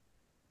trade?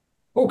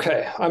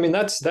 Okay, I mean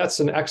that's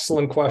an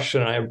excellent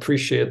question. I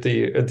appreciate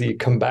the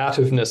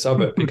combativeness of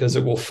it because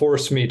it will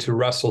force me to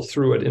wrestle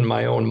through it in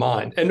my own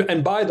mind.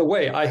 And by the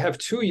way, I have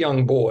two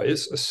young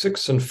boys,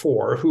 6 and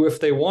 4, who,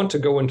 if they want to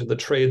go into the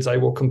trades, I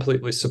will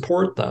completely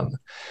support them.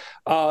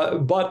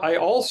 But I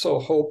also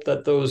hope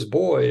that those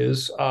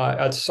boys,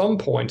 at some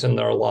point in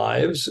their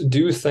lives,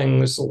 do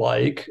things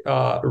like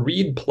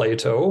read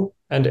Plato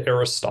and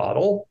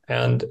Aristotle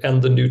and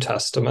the New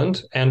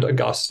Testament and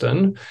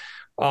Augustine.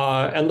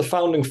 And the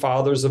founding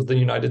fathers of the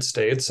United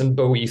States, and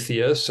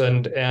Boethius,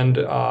 and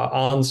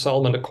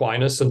Anselm and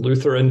Aquinas and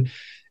Luther,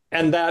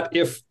 and that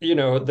if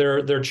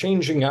they're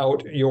changing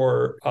out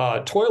your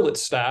toilet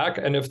stack,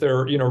 and if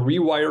they're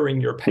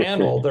rewiring your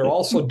panel, they're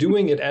also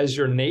doing it as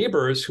your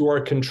neighbors who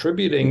are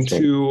contributing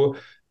to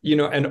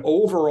an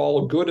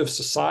overall good of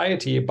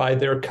society by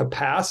their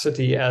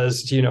capacity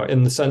as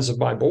in the sense of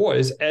my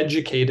boys,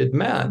 educated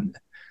men.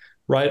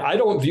 Right. I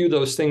don't view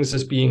those things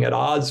as being at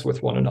odds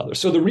with one another.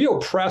 So the real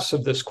press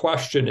of this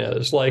question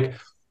is like,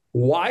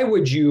 why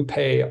would you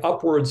pay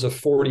upwards of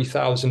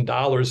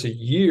 $40,000 a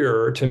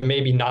year to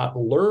maybe not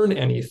learn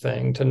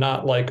anything, to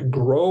not like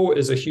grow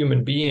as a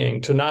human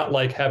being, to not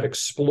like have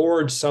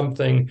explored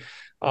something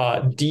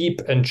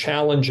deep and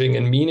challenging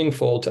and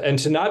meaningful, and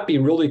to not be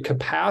really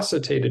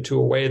capacitated to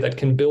a way that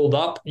can build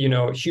up,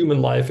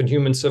 human life and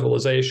human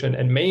civilization,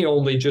 and may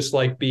only just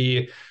like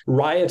be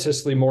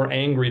riotously more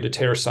angry to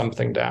tear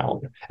something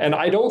down. And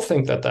I don't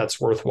think that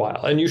that's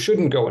worthwhile. And you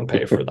shouldn't go and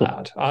pay for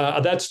that.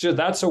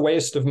 That's a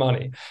waste of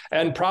money.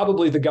 And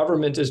probably the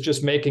government is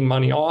just making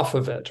money off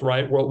of it,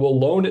 right? We'll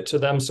loan it to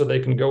them so they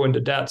can go into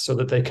debt so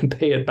that they can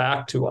pay it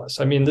back to us.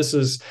 I mean, this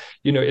is,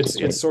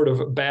 it's sort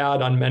of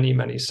bad on many,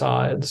 many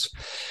sides.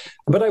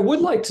 But I would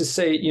like to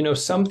say,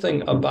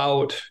 something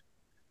about,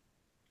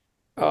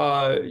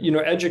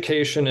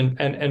 education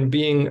and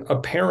being a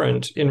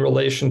parent in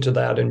relation to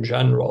that in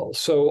general.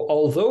 So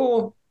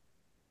although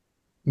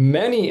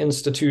many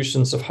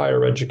institutions of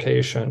higher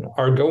education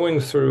are going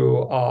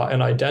through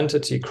an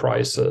identity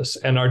crisis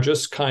and are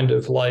just kind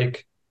of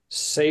like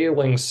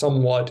sailing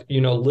somewhat,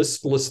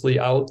 listlessly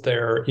out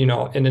there,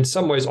 and in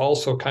some ways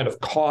also kind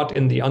of caught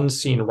in the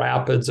unseen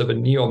rapids of a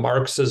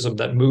neo-Marxism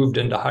that moved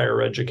into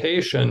higher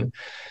education,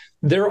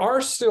 there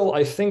are still,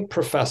 I think,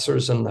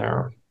 professors in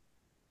there,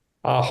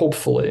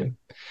 hopefully.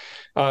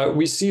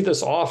 We see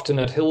this often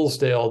at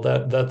Hillsdale,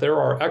 that there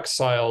are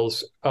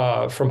exiles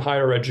from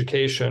higher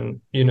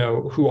education,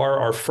 who are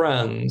our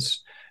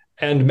friends.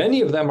 And many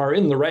of them are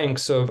in the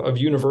ranks of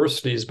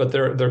universities, but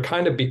they're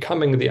kind of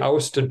becoming the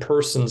ousted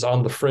persons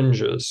on the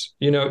fringes.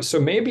 So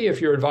maybe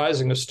if you're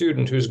advising a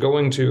student who's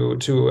going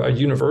to a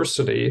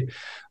university,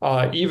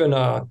 even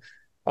a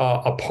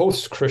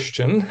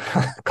post-Christian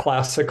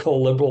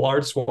classical liberal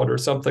arts one or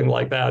something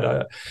like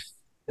that,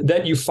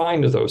 that you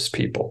find those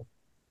people,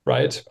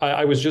 right?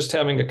 I was just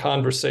having a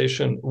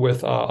conversation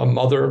with a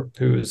mother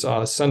who's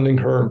sending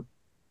her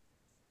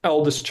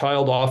eldest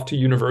child off to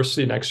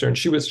university next year, and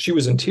she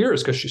was in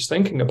tears because she's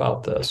thinking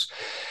about this.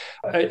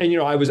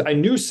 I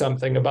knew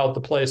something about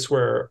the place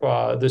where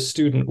this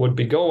student would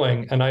be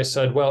going, and I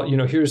said, well,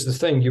 here's the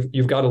thing: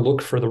 you've got to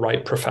look for the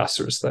right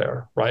professors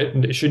there, right?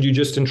 And should you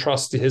just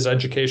entrust his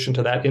education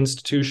to that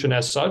institution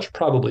as such?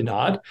 Probably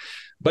not.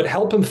 But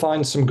help him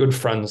find some good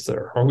friends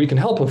there, or we can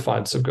help him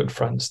find some good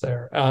friends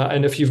there.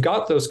 And if you've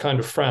got those kind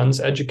of friends,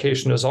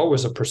 education is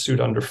always a pursuit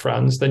under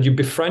friends, then you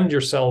befriend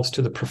yourselves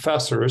to the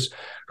professors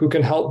who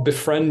can help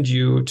befriend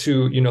you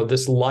to,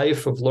 this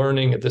life of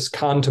learning, this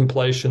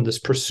contemplation, this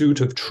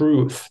pursuit of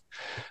truth.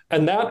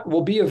 And that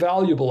will be a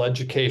valuable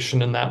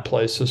education in that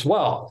place as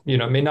well.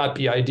 It may not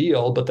be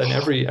ideal, but then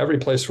every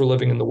place we're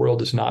living in the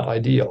world is not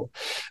ideal.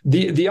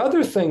 The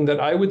other thing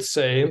that I would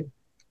say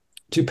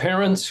to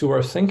parents who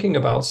are thinking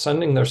about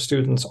sending their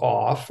students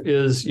off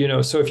is,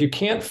 so if you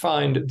can't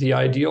find the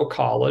ideal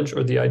college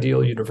or the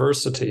ideal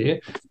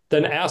university,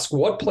 then ask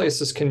what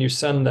places can you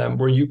send them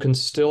where you can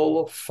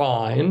still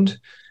find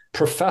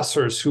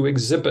professors who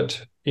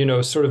exhibit,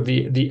 sort of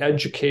the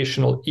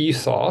educational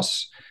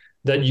ethos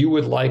that you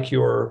would like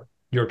your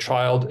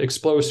child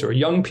exposed to, or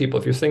young people.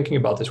 If you're thinking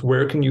about this,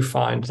 where can you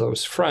find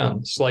those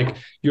friends? Like,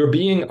 you're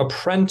being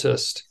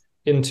apprenticed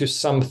into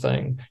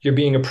something. You're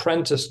being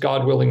apprenticed,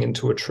 God willing,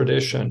 into a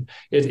tradition.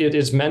 It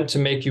is meant to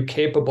make you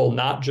capable,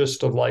 not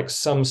just of like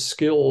some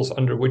skills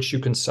under which you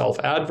can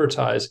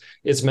self-advertise.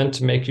 It's meant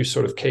to make you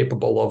sort of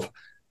capable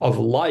of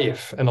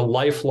life and a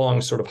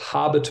lifelong sort of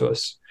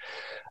habitus.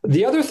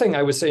 The other thing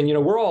I was saying,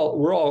 we're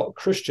all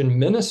Christian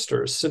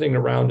ministers sitting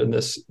around in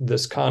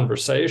this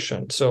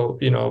conversation. So,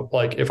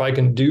 like, if I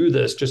can do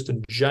this, just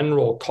a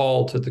general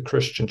call to the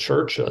Christian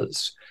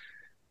churches,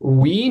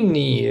 we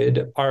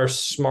need our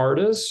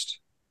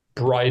smartest,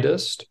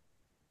 brightest,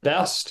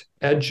 best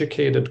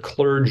educated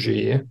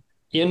clergy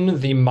in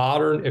the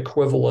modern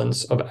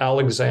equivalents of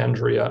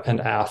Alexandria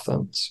and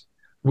Athens.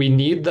 We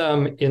need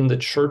them in the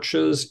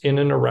churches in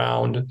and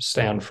around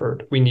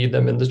Stanford. We need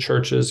them in the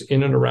churches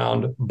in and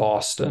around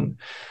Boston.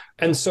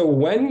 And so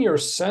when you're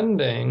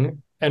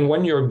sending and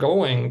when you're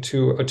going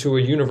to a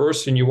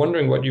university and you're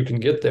wondering what you can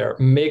get there,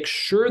 make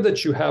sure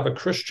that you have a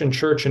Christian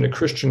church and a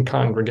Christian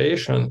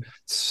congregation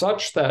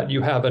such that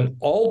you have an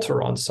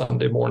altar on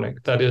Sunday morning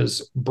that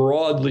is,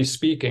 broadly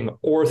speaking,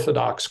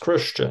 Orthodox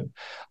Christian,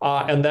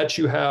 and that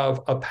you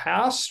have a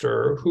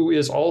pastor who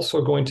is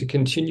also going to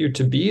continue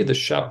to be the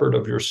shepherd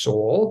of your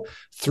soul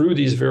through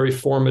these very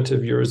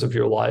formative years of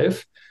your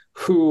life,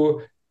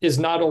 who is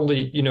not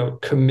only,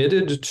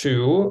 committed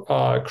to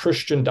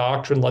Christian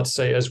doctrine, let's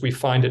say, as we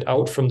find it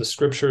out from the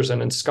scriptures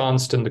and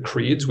ensconced in the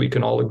creeds, we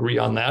can all agree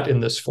on that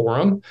in this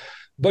forum,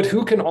 but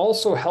who can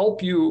also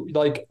help you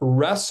like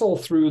wrestle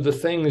through the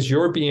things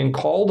you're being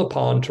called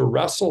upon to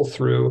wrestle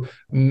through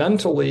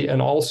mentally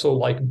and also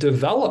like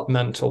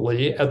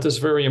developmentally at this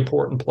very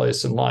important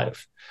place in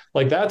life.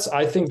 Like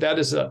I think that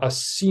is a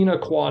sine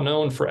qua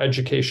non for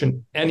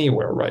education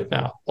anywhere right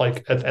now,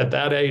 like at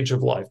that age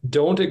of life.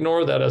 Don't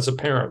ignore that as a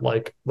parent.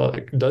 Like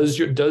does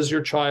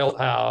your child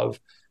have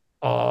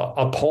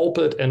a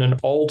pulpit and an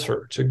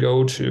altar to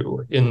go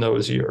to in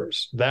those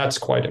years? That's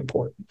quite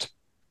important.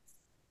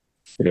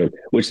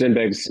 Which then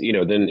begs,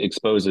 then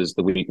exposes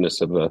the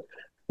weakness of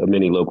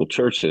many local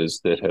churches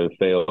that have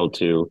failed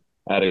to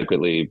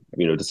adequately,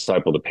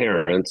 disciple the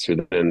parents, who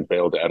then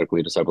fail to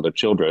adequately disciple their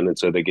children. And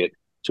so they get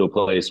to a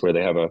place where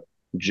they have a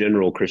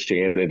general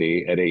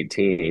Christianity at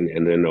 18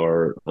 and then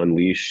are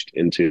unleashed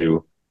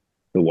into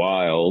the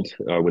wild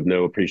with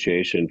no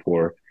appreciation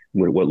for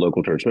what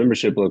local church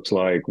membership looks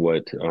like,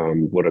 what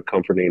a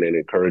comforting and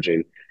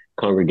encouraging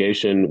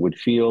congregation would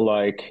feel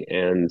like,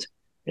 and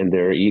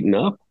they're eaten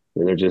up.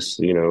 And they're just,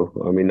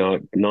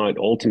 not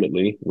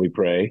ultimately, we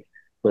pray,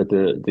 but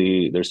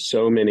there's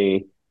so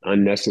many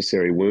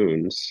unnecessary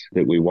wounds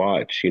that we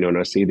watch, and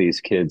I see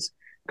these kids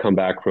come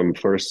back from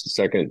first,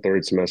 second,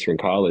 third semester in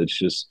college,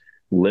 just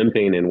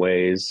limping in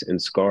ways and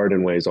scarred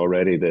in ways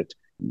already that,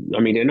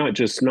 and not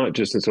just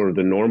in sort of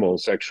the normal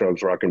sex,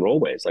 drugs, rock and roll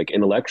ways, like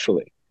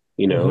intellectually,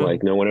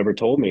 like no one ever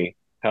told me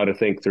how to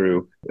think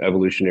through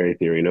evolutionary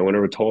theory. No one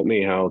ever taught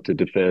me how to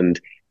defend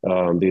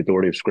the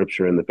authority of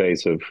scripture in the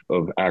face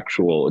of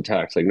actual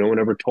attacks. Like no one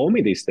ever told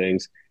me these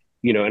things,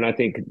 and I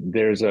think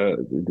that's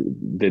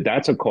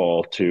a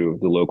call to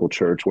the local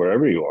church,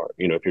 wherever you are.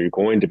 If you're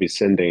going to be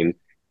sending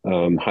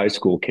high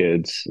school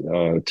kids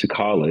to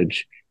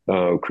college,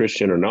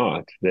 Christian or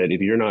not, that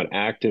if you're not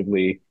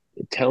actively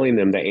telling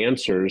them the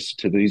answers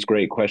to these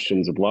great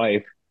questions of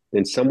life,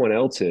 then someone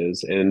else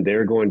is, and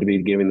they're going to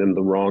be giving them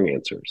the wrong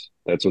answers.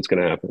 That's what's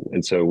going to happen.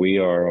 And so we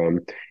are,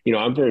 I'm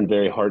very,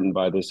 very heartened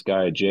by this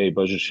guy, Jay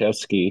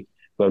Boziszewski,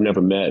 who I've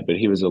never met, but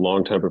he was a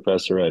longtime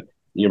professor at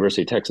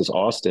University of Texas,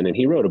 Austin. And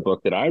he wrote a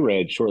book that I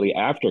read shortly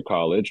after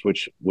college,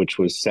 which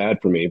was sad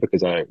for me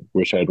because I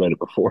wish I had read it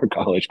before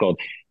college, called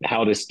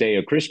How to Stay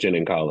a Christian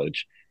in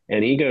College.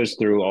 And he goes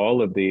through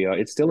all of the,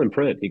 it's still in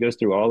print. He goes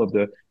through all of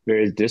the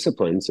various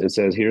disciplines and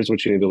says, here's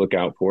what you need to look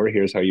out for.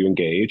 Here's how you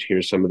engage.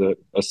 Here's some of the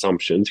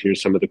assumptions.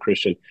 Here's some of the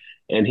Christian.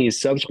 And he's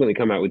subsequently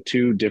come out with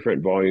 2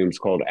 different volumes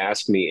called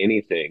Ask Me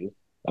Anything.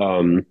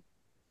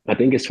 I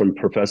think it's from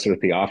Professor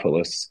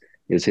Theophilus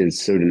is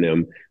his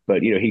pseudonym.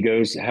 But, he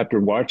goes, after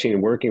watching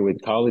and working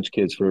with college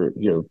kids for,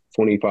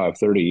 25,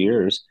 30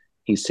 years,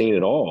 he's seen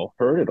it all,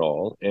 heard it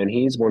all. And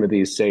he's one of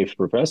these safe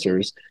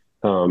professors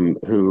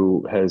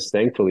who has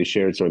thankfully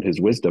shared some of his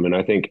wisdom. And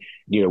I think,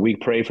 we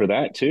pray for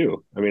that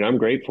too. I'm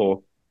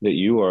grateful that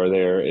you are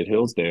there at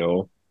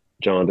Hillsdale,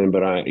 Jonathan,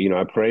 but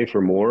I pray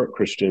for more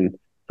Christian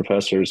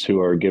professors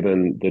who are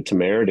given the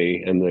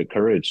temerity and the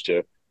courage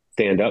to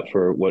stand up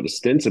for what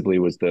ostensibly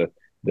was the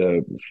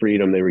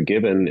freedom they were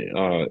given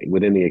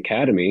within the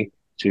academy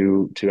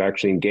to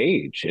actually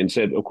engage. And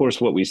said, of course,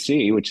 what we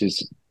see, which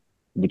is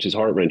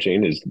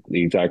heart-wrenching, is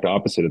the exact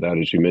opposite of that,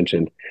 as you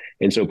mentioned.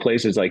 And so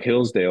places like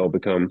Hillsdale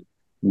become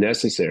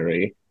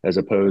necessary, as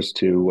opposed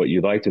to what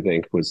you'd like to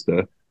think was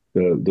the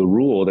the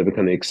rule, they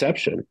become the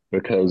exception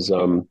because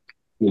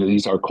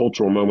these our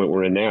cultural moment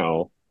we're in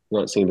now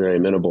not seem very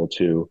amenable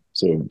to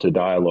to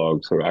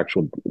dialogue, sort of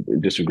actual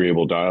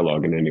disagreeable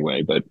dialogue in any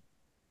way. But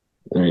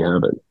there you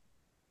have it.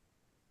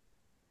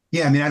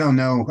 Yeah, I mean, I don't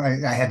know.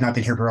 I have not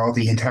been here for all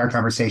the entire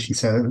conversation,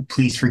 so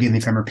please forgive me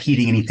if I'm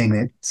repeating anything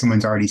that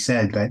someone's already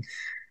said. But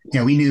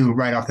we knew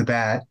right off the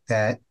bat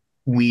that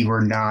we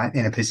were not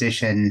in a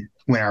position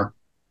when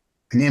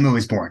Emma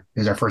was born,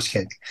 as our first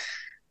kid,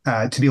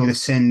 to be able to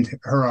send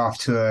her off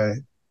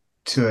to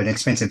an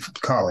expensive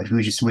college.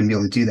 We just wouldn't be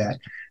able to do that.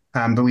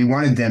 But we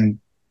wanted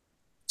them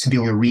to be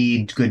able to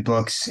read good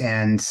books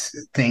and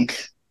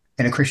think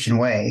in a Christian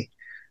way.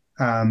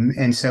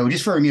 And so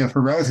just for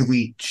a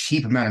relatively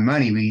cheap amount of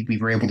money, we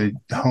were able to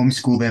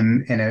homeschool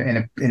them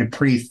in a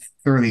pretty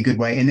thoroughly good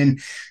way. And then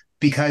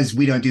because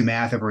we don't do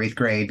math over eighth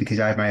grade, because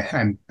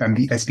I'm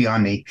that's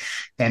beyond me,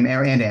 and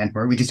Ann,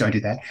 we just don't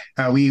do that.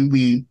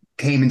 We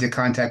came into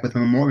contact with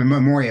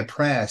Memoria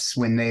Press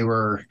when they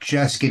were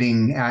just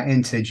getting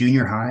into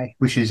junior high,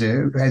 which has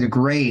a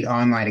great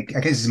online. I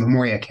guess it's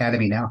Memoria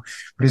Academy now,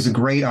 but it's a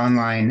great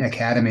online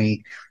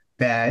academy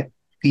that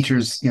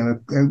features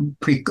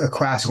a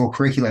classical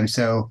curriculum.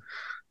 So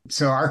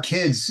our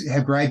kids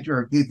have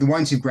or the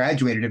ones who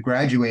graduated have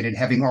graduated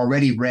having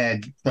already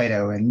read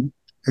Plato and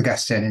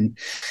Augustine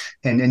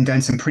and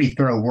done some pretty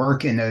thorough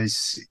work in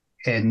those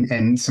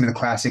and some of the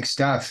classic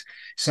stuff.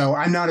 So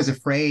I'm not as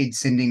afraid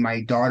sending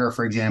my daughter,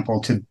 for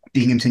example, to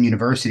Binghamton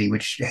University,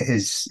 which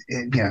is,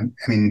 I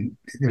mean,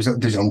 there's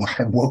a lot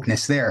of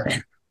wokeness there,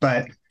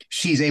 but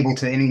she's able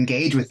to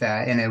engage with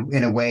that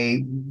in a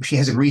way. She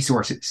has some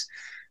resources,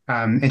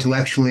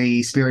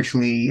 intellectually,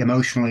 spiritually,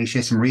 emotionally. She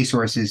has some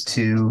resources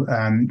to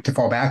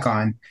fall back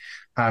on.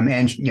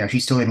 And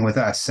she's still living with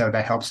us, so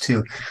that helps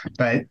too.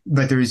 But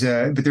there's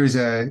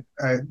a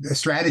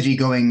strategy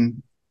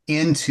going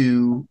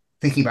into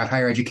thinking about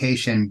higher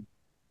education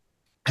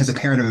as a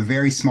parent of a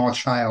very small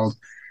child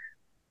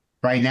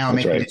right now.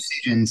 That's making right.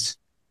 decisions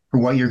for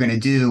what you're going to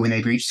do when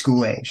they reach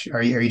school age.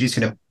 Are you just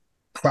going to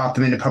plop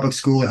them into public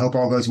school and hope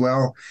all goes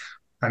well?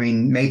 I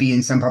mean, maybe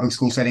in some public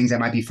school settings that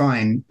might be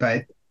fine,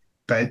 but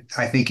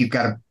I think you've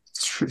got to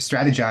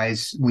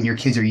strategize when your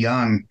kids are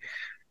young.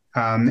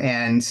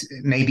 And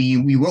maybe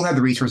we will have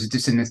the resources to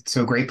send them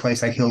to a great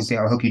place like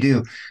Hillsdale. I hope you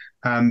do.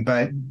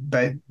 But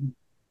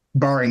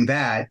barring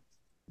that,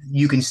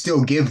 you can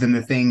still give them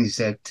the things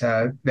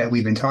that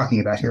we've been talking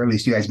about here, or at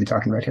least you guys have been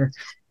talking about here.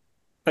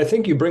 I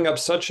think you bring up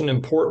such an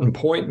important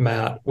point,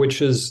 Matt, which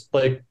is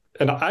like,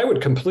 and I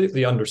would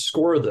completely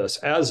underscore this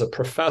as a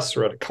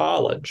professor at a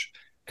college,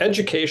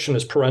 education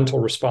is parental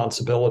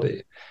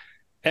responsibility.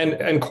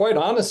 And quite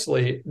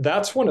honestly,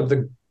 that's one of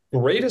the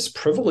greatest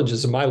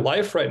privileges of my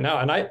life right now.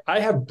 And I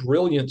have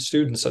brilliant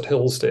students at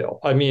Hillsdale.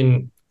 I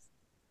mean,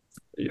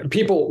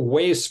 people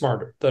way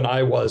smarter than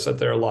I was at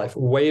their life,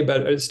 way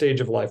better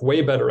stage of life,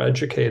 way better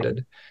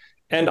educated.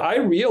 And I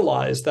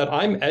realize that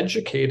I'm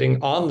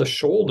educating on the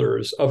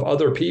shoulders of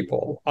other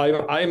people.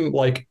 I'm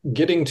like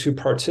getting to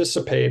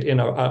participate in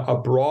a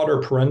broader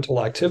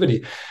parental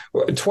activity.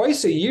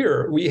 Twice a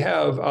year, we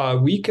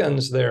have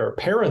weekends there,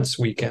 parents'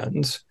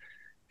 weekends.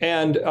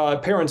 And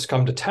parents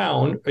come to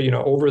town,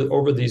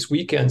 over these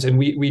weekends, and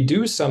we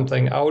do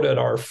something out at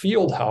our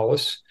field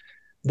house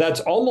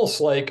that's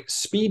almost like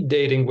speed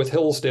dating with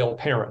Hillsdale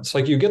parents.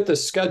 Like you get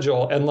this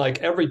schedule, and like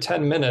every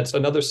 10 minutes,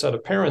 another set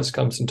of parents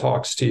comes and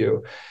talks to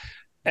you.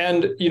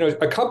 And,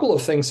 a couple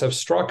of things have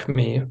struck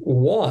me.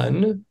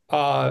 One,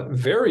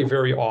 very,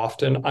 very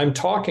often, I'm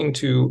talking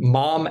to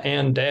mom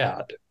and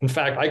dad. In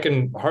fact, I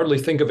can hardly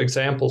think of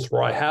examples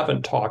where I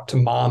haven't talked to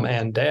mom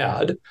and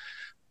dad.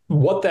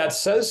 What that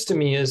says to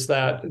me is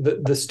that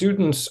the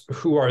students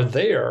who are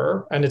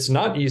there, and it's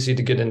not easy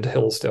to get into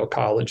Hillsdale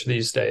College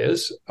these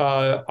days,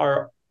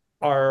 are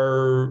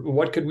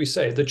what could we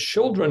say? The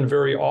children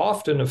very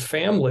often of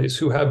families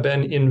who have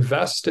been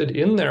invested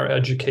in their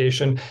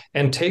education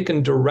and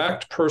taken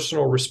direct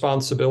personal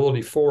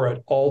responsibility for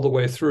it all the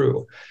way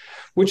through,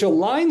 which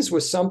aligns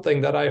with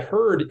something that I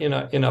heard in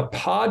a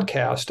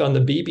podcast on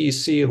the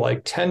BBC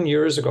like 10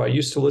 years ago. I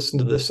used to listen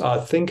to this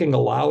Thinking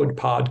Aloud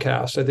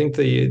podcast. I think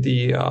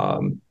the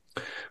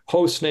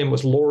host name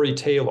was Laurie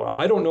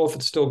Taylor. I don't know if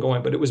it's still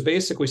going, but it was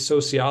basically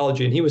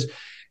sociology. And he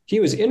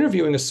was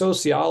interviewing a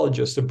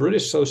sociologist, a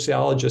British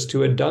sociologist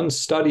who had done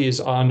studies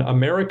on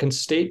American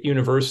state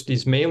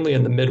universities, mainly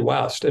in the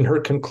Midwest. And her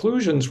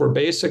conclusions were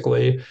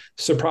basically,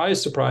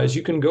 surprise, surprise,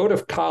 you can go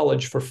to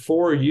college for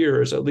 4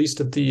 years, at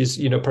least at these,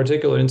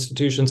 particular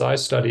institutions I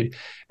studied,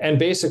 and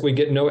basically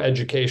get no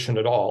education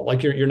at all.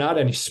 Like you're not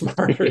any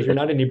smarter, you're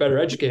not any better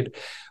educated.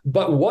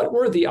 But what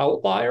were the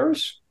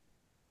outliers?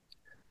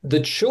 The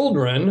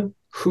children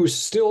who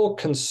still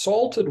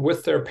consulted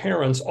with their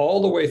parents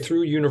all the way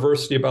through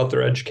university about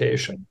their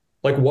education.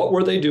 Like, what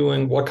were they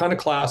doing? What kind of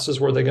classes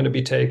were they going to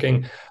be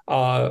taking?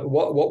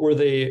 What were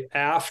they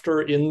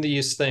after in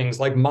these things?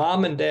 Like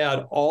mom and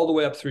dad all the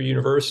way up through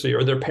university,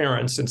 or their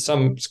parents, and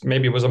some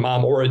maybe it was a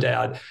mom or a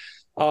dad.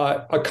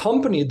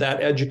 accompanied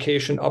that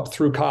education up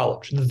through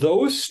college.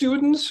 Those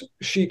students,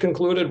 she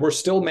concluded, were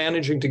still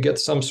managing to get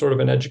some sort of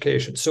an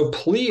education. So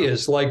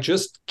please, like,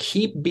 just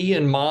keep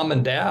being mom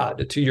and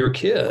dad to your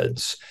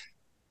kids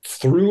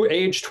through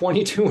age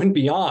 22 and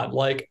beyond.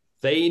 Like,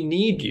 they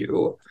need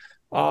you.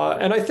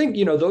 And I think,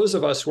 those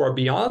of us who are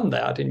beyond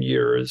that in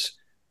years,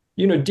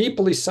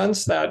 deeply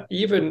sense that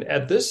even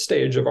at this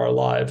stage of our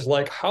lives,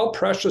 like, how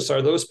precious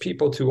are those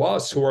people to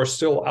us who are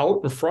still out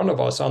in front of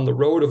us on the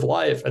road of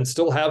life and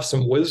still have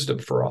some wisdom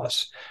for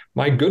us.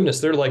 My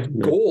goodness, they're like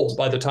gold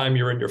by the time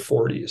you're in your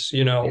 40s,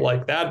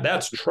 like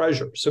that's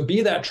treasure. So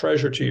be that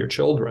treasure to your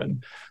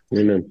children.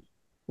 Amen.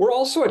 We're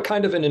also at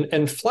kind of an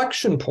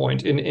inflection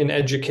point in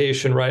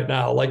education right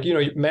now. Like,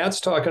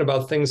 Matt's talking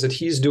about things that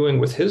he's doing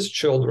with his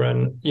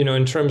children,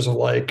 in terms of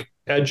like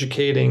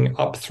educating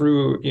up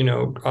through,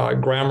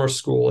 grammar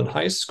school and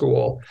high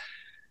school.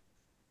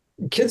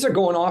 Kids are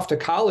going off to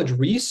college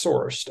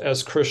resourced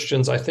as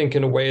Christians, I think,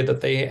 in a way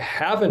that they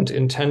haven't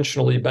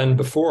intentionally been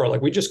before.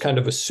 Like, we just kind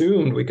of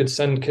assumed we could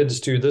send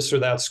kids to this or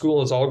that school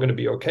and it's all going to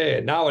be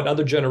okay. Now,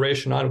 another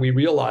generation on, we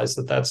realize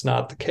that that's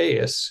not the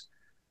case.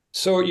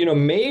 So,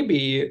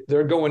 maybe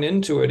they're going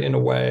into it in a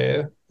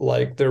way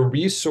like they're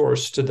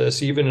resourced to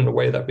this, even in a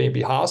way that may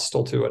be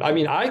hostile to it. I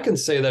mean, I can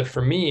say that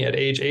for me at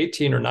age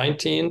 18 or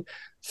 19,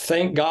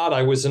 thank God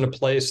I was in a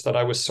place that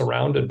I was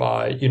surrounded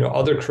by,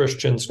 other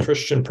Christians,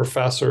 Christian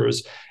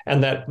professors,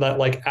 and that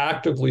like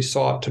actively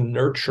sought to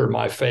nurture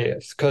my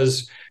faith.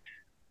 Because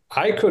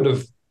I could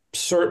have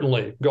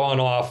certainly gone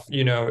off,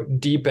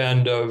 deep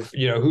end of,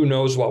 who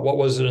knows what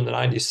was it in the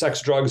 90s,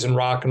 sex, drugs, and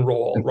rock and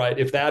roll, right?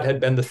 If that had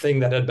been the thing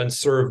that had been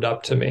served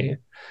up to me.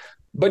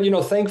 But,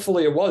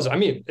 thankfully it was. I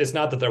mean, it's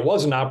not that there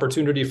was an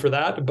opportunity for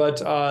that,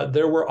 but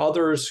there were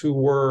others who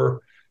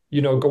were,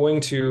 going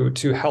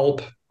to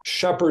help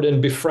shepherd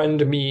and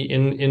befriend me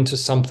into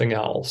something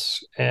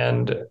else.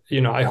 And,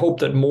 I hope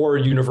that more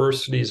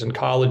universities and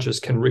colleges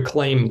can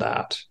reclaim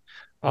that.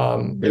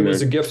 It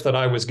was a gift that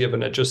I was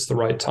given at just the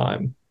right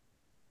time.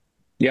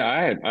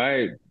 Yeah,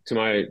 I, to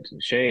my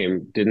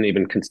shame, didn't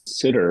even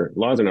consider,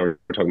 Laws and I were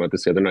talking about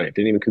this the other night,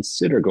 didn't even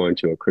consider going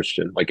to a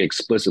Christian, like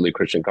explicitly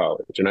Christian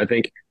college. And I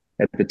think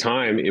at the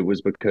time it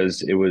was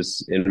because it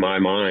was, in my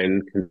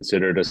mind,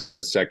 considered a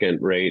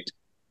second-rate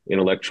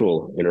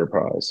intellectual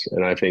enterprise.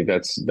 And I think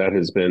that's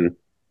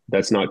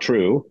not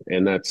true.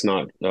 And that's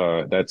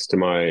to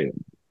my,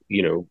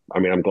 I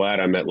mean, I'm glad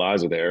I met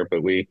Laza there,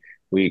 but we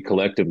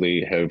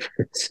collectively have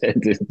said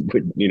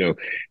that,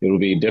 it will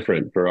be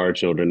different for our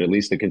children. At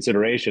least the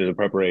consideration and the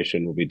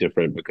preparation will be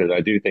different, because I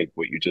do think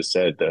what you just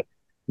said,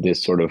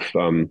 this sort of,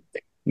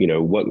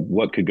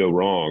 what could go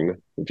wrong,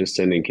 just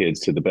sending kids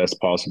to the best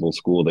possible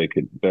school they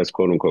could, best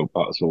quote unquote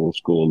possible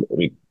school, I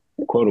mean,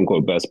 quote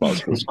unquote best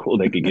possible school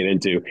they could get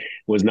into,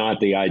 was not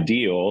the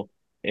ideal.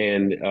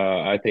 And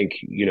I think,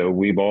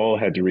 we've all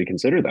had to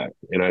reconsider that.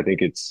 And I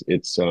think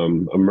it's a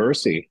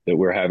mercy that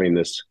we're having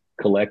this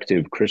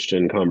collective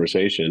Christian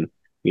conversation,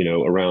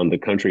 around the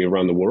country,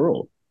 around the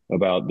world,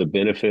 about the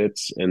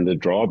benefits and the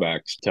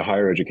drawbacks to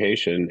higher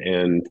education,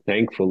 and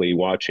thankfully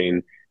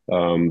watching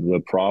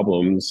the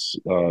problems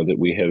that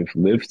we have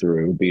lived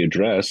through be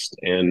addressed,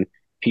 and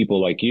people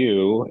like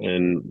you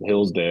and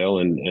Hillsdale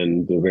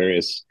and the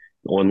various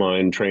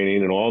online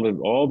training and all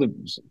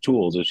the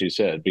tools, as you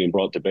said, being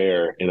brought to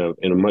bear in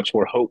a much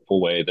more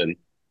hopeful way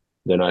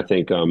than I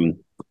think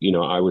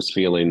I was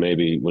feeling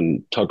maybe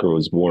when Tucker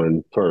was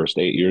born first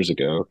 8 years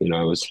ago.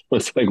 I was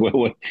like, well,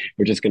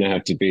 we're just going to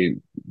have to be,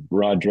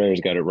 Rod Dreher's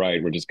got it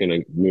right. We're just going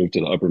to move to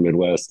the upper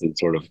Midwest and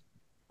sort of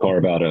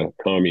carve out a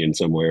commune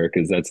somewhere,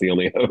 because that's the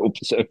only hope.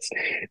 So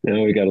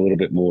now we got a little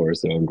bit more.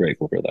 So I'm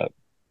grateful for that.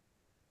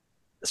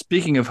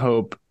 Speaking of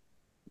hope,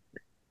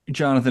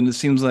 Jonathan, it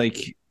seems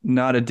like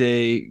not a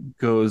day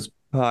goes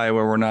by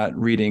where we're not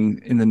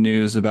reading in the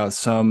news about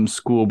some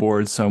school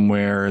board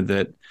somewhere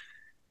that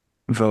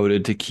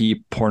voted to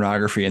keep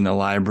pornography in the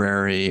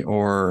library,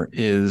 or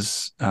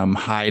is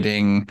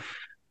hiding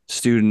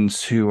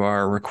students who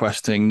are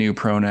requesting new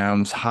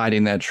pronouns,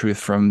 hiding that truth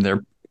from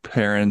their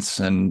parents,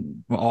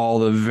 and all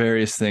the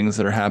various things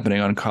that are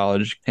happening on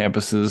college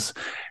campuses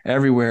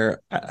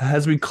everywhere.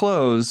 As we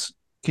close,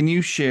 can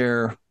you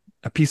share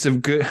a piece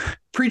of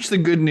preach the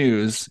good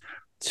news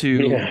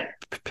to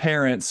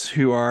parents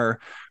who are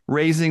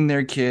raising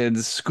their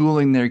kids,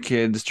 schooling their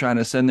kids, trying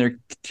to send their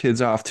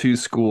kids off to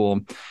school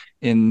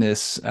in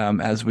this,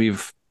 as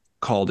we've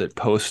called it,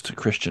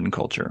 post-Christian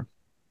culture?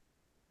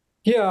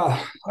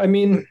 Yeah, I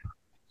mean,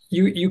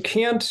 you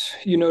can't,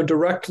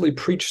 directly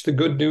preach the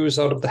good news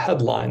out of the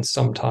headlines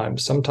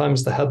sometimes.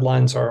 Sometimes the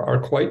headlines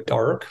are quite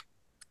dark.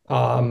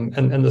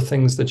 And the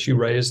things that you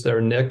raised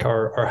there, Nick,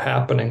 are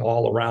happening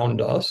all around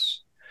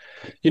us.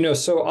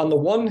 So on the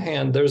one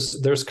hand,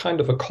 there's kind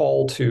of a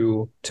call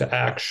to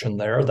action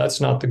there. That's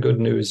not the good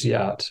news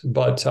yet.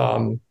 But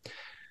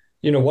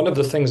one of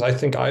the things I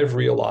think I've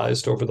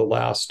realized over the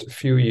last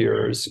few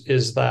years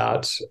is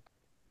that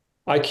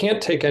I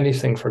can't take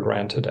anything for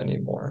granted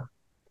anymore.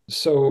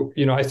 So,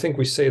 I think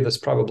we say this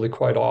probably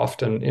quite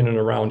often in and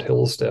around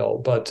Hillsdale,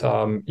 but,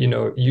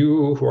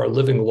 you who are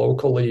living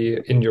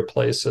locally in your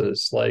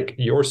places, like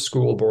your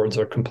school boards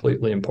are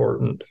completely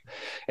important.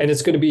 And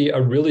it's going to be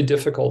a really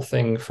difficult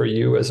thing for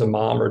you as a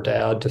mom or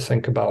dad to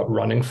think about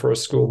running for a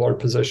school board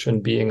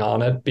position, being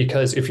on it,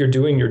 because if you're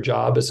doing your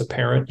job as a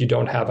parent, you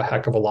don't have a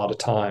heck of a lot of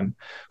time.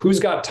 Who's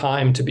got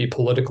time to be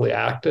politically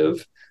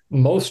active?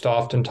 Most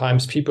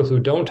oftentimes people who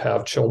don't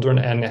have children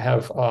and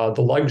have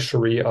the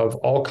luxury of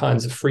all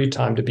kinds of free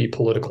time to be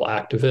political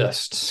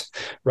activists,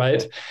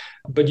 right?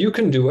 But you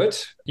can do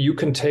it. You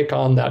can take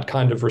on that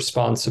kind of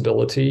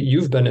responsibility.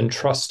 You've been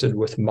entrusted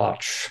with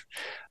much.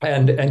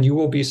 And you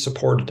will be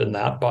supported in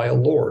that by a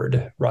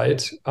Lord,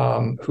 right?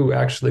 Who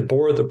actually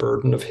bore the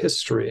burden of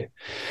history.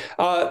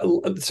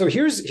 So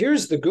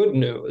here's the good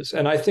news,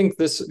 and I think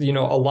this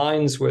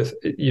aligns with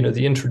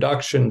the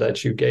introduction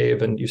that you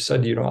gave, and you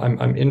said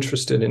I'm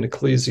interested in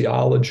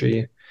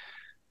ecclesiology.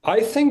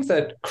 I think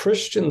that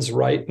Christians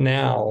right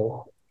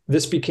now,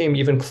 this became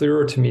even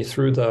clearer to me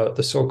through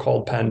the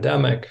so-called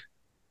pandemic,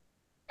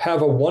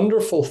 have a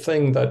wonderful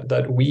thing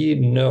that we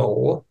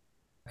know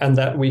and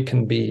that we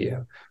can be.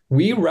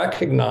 We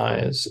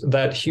recognize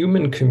that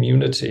human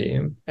community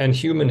and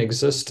human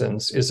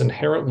existence is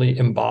inherently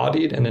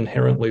embodied and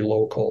inherently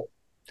local.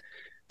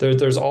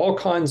 There's all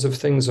kinds of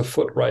things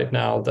afoot right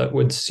now that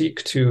would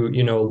seek to,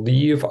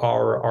 leave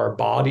our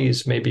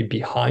bodies maybe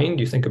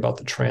behind. You think about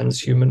the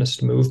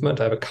transhumanist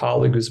movement. I have a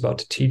colleague who's about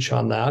to teach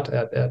on that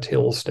at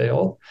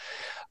Hillsdale.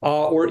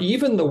 Or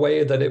even the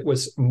way that it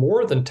was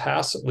more than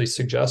tacitly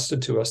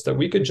suggested to us that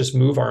we could just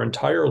move our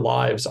entire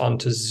lives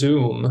onto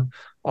Zoom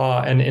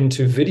and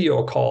into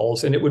video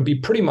calls, and it would be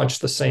pretty much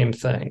the same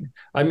thing.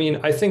 I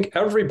mean, I think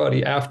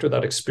everybody after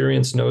that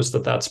experience knows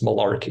that that's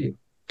malarkey.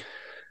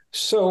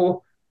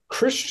 So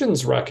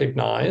Christians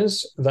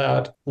recognize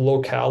that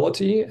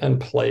locality and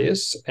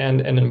place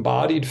and an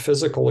embodied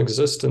physical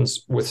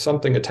existence with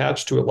something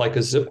attached to it like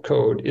a zip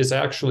code is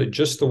actually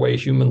just the way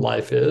human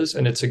life is,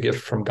 and it's a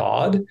gift from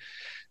God.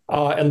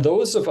 And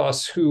those of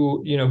us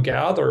who,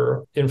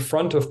 gather in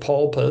front of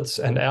pulpits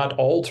and at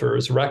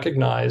altars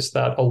recognize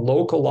that a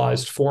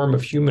localized form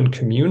of human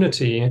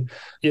community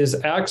is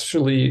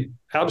actually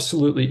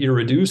absolutely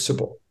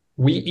irreducible.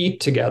 We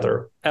eat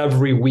together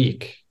every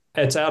week.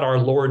 It's at our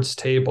Lord's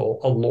table,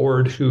 a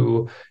Lord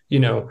who,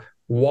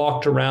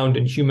 walked around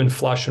in human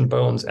flesh and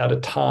bones at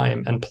a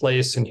time and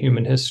place in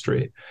human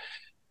history.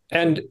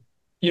 And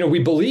we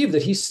believe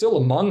that he's still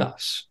among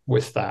us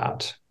with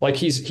that. Like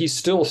he's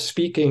still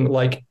speaking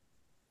like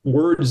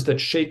words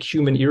that shake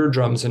human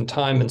eardrums in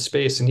time and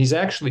space. And he's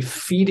actually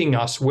feeding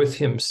us with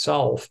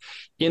himself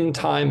in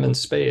time and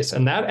space.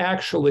 And that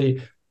actually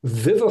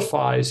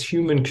vivifies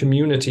human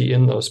community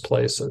in those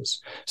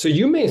places. So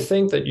you may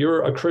think that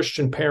you're a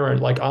Christian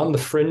parent, like on the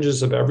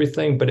fringes of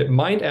everything, but it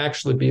might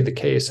actually be the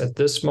case at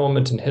this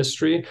moment in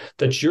history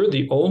that you're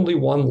the only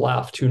one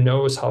left who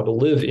knows how to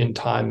live in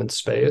time and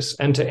space,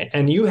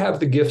 and you have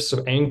the gifts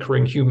of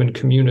anchoring human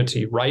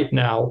community right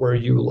now where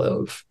you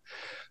live.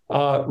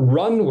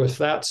 Run with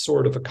that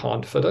sort of a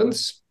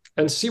confidence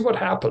and see what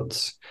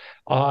happens.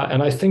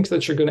 And I think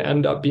that you're going to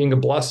end up being a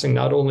blessing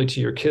not only to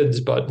your kids,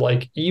 but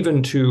like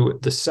even to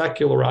the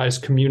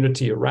secularized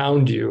community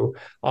around you,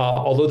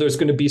 although there's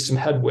going to be some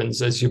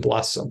headwinds as you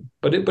bless them.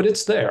 But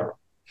it's there.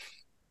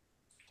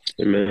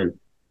 Amen.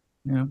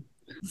 Yeah.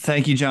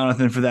 Thank you,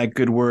 Jonathan, for that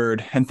good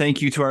word. And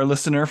thank you to our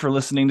listener for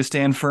listening to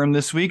Stand Firm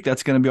this week.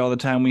 That's going to be all the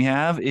time we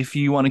have. If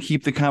you want to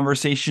keep the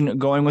conversation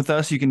going with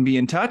us, you can be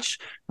in touch,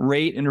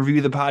 rate and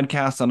review the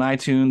podcast on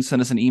iTunes,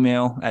 send us an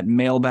email at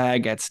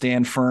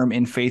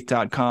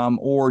mailbag@standfirminfaith.com,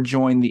 or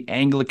join the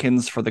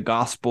Anglicans for the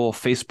Gospel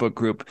Facebook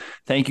group.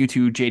 Thank you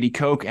to Jady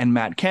Koch and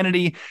Matt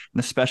Kennedy, and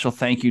a special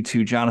thank you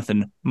to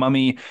Jonathan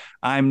Mumme.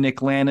 I'm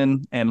Nick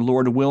Lannon, and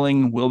Lord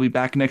willing, we'll be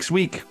back next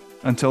week.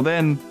 Until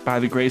then, by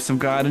the grace of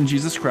God and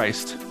Jesus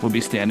Christ, we'll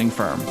be standing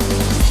firm.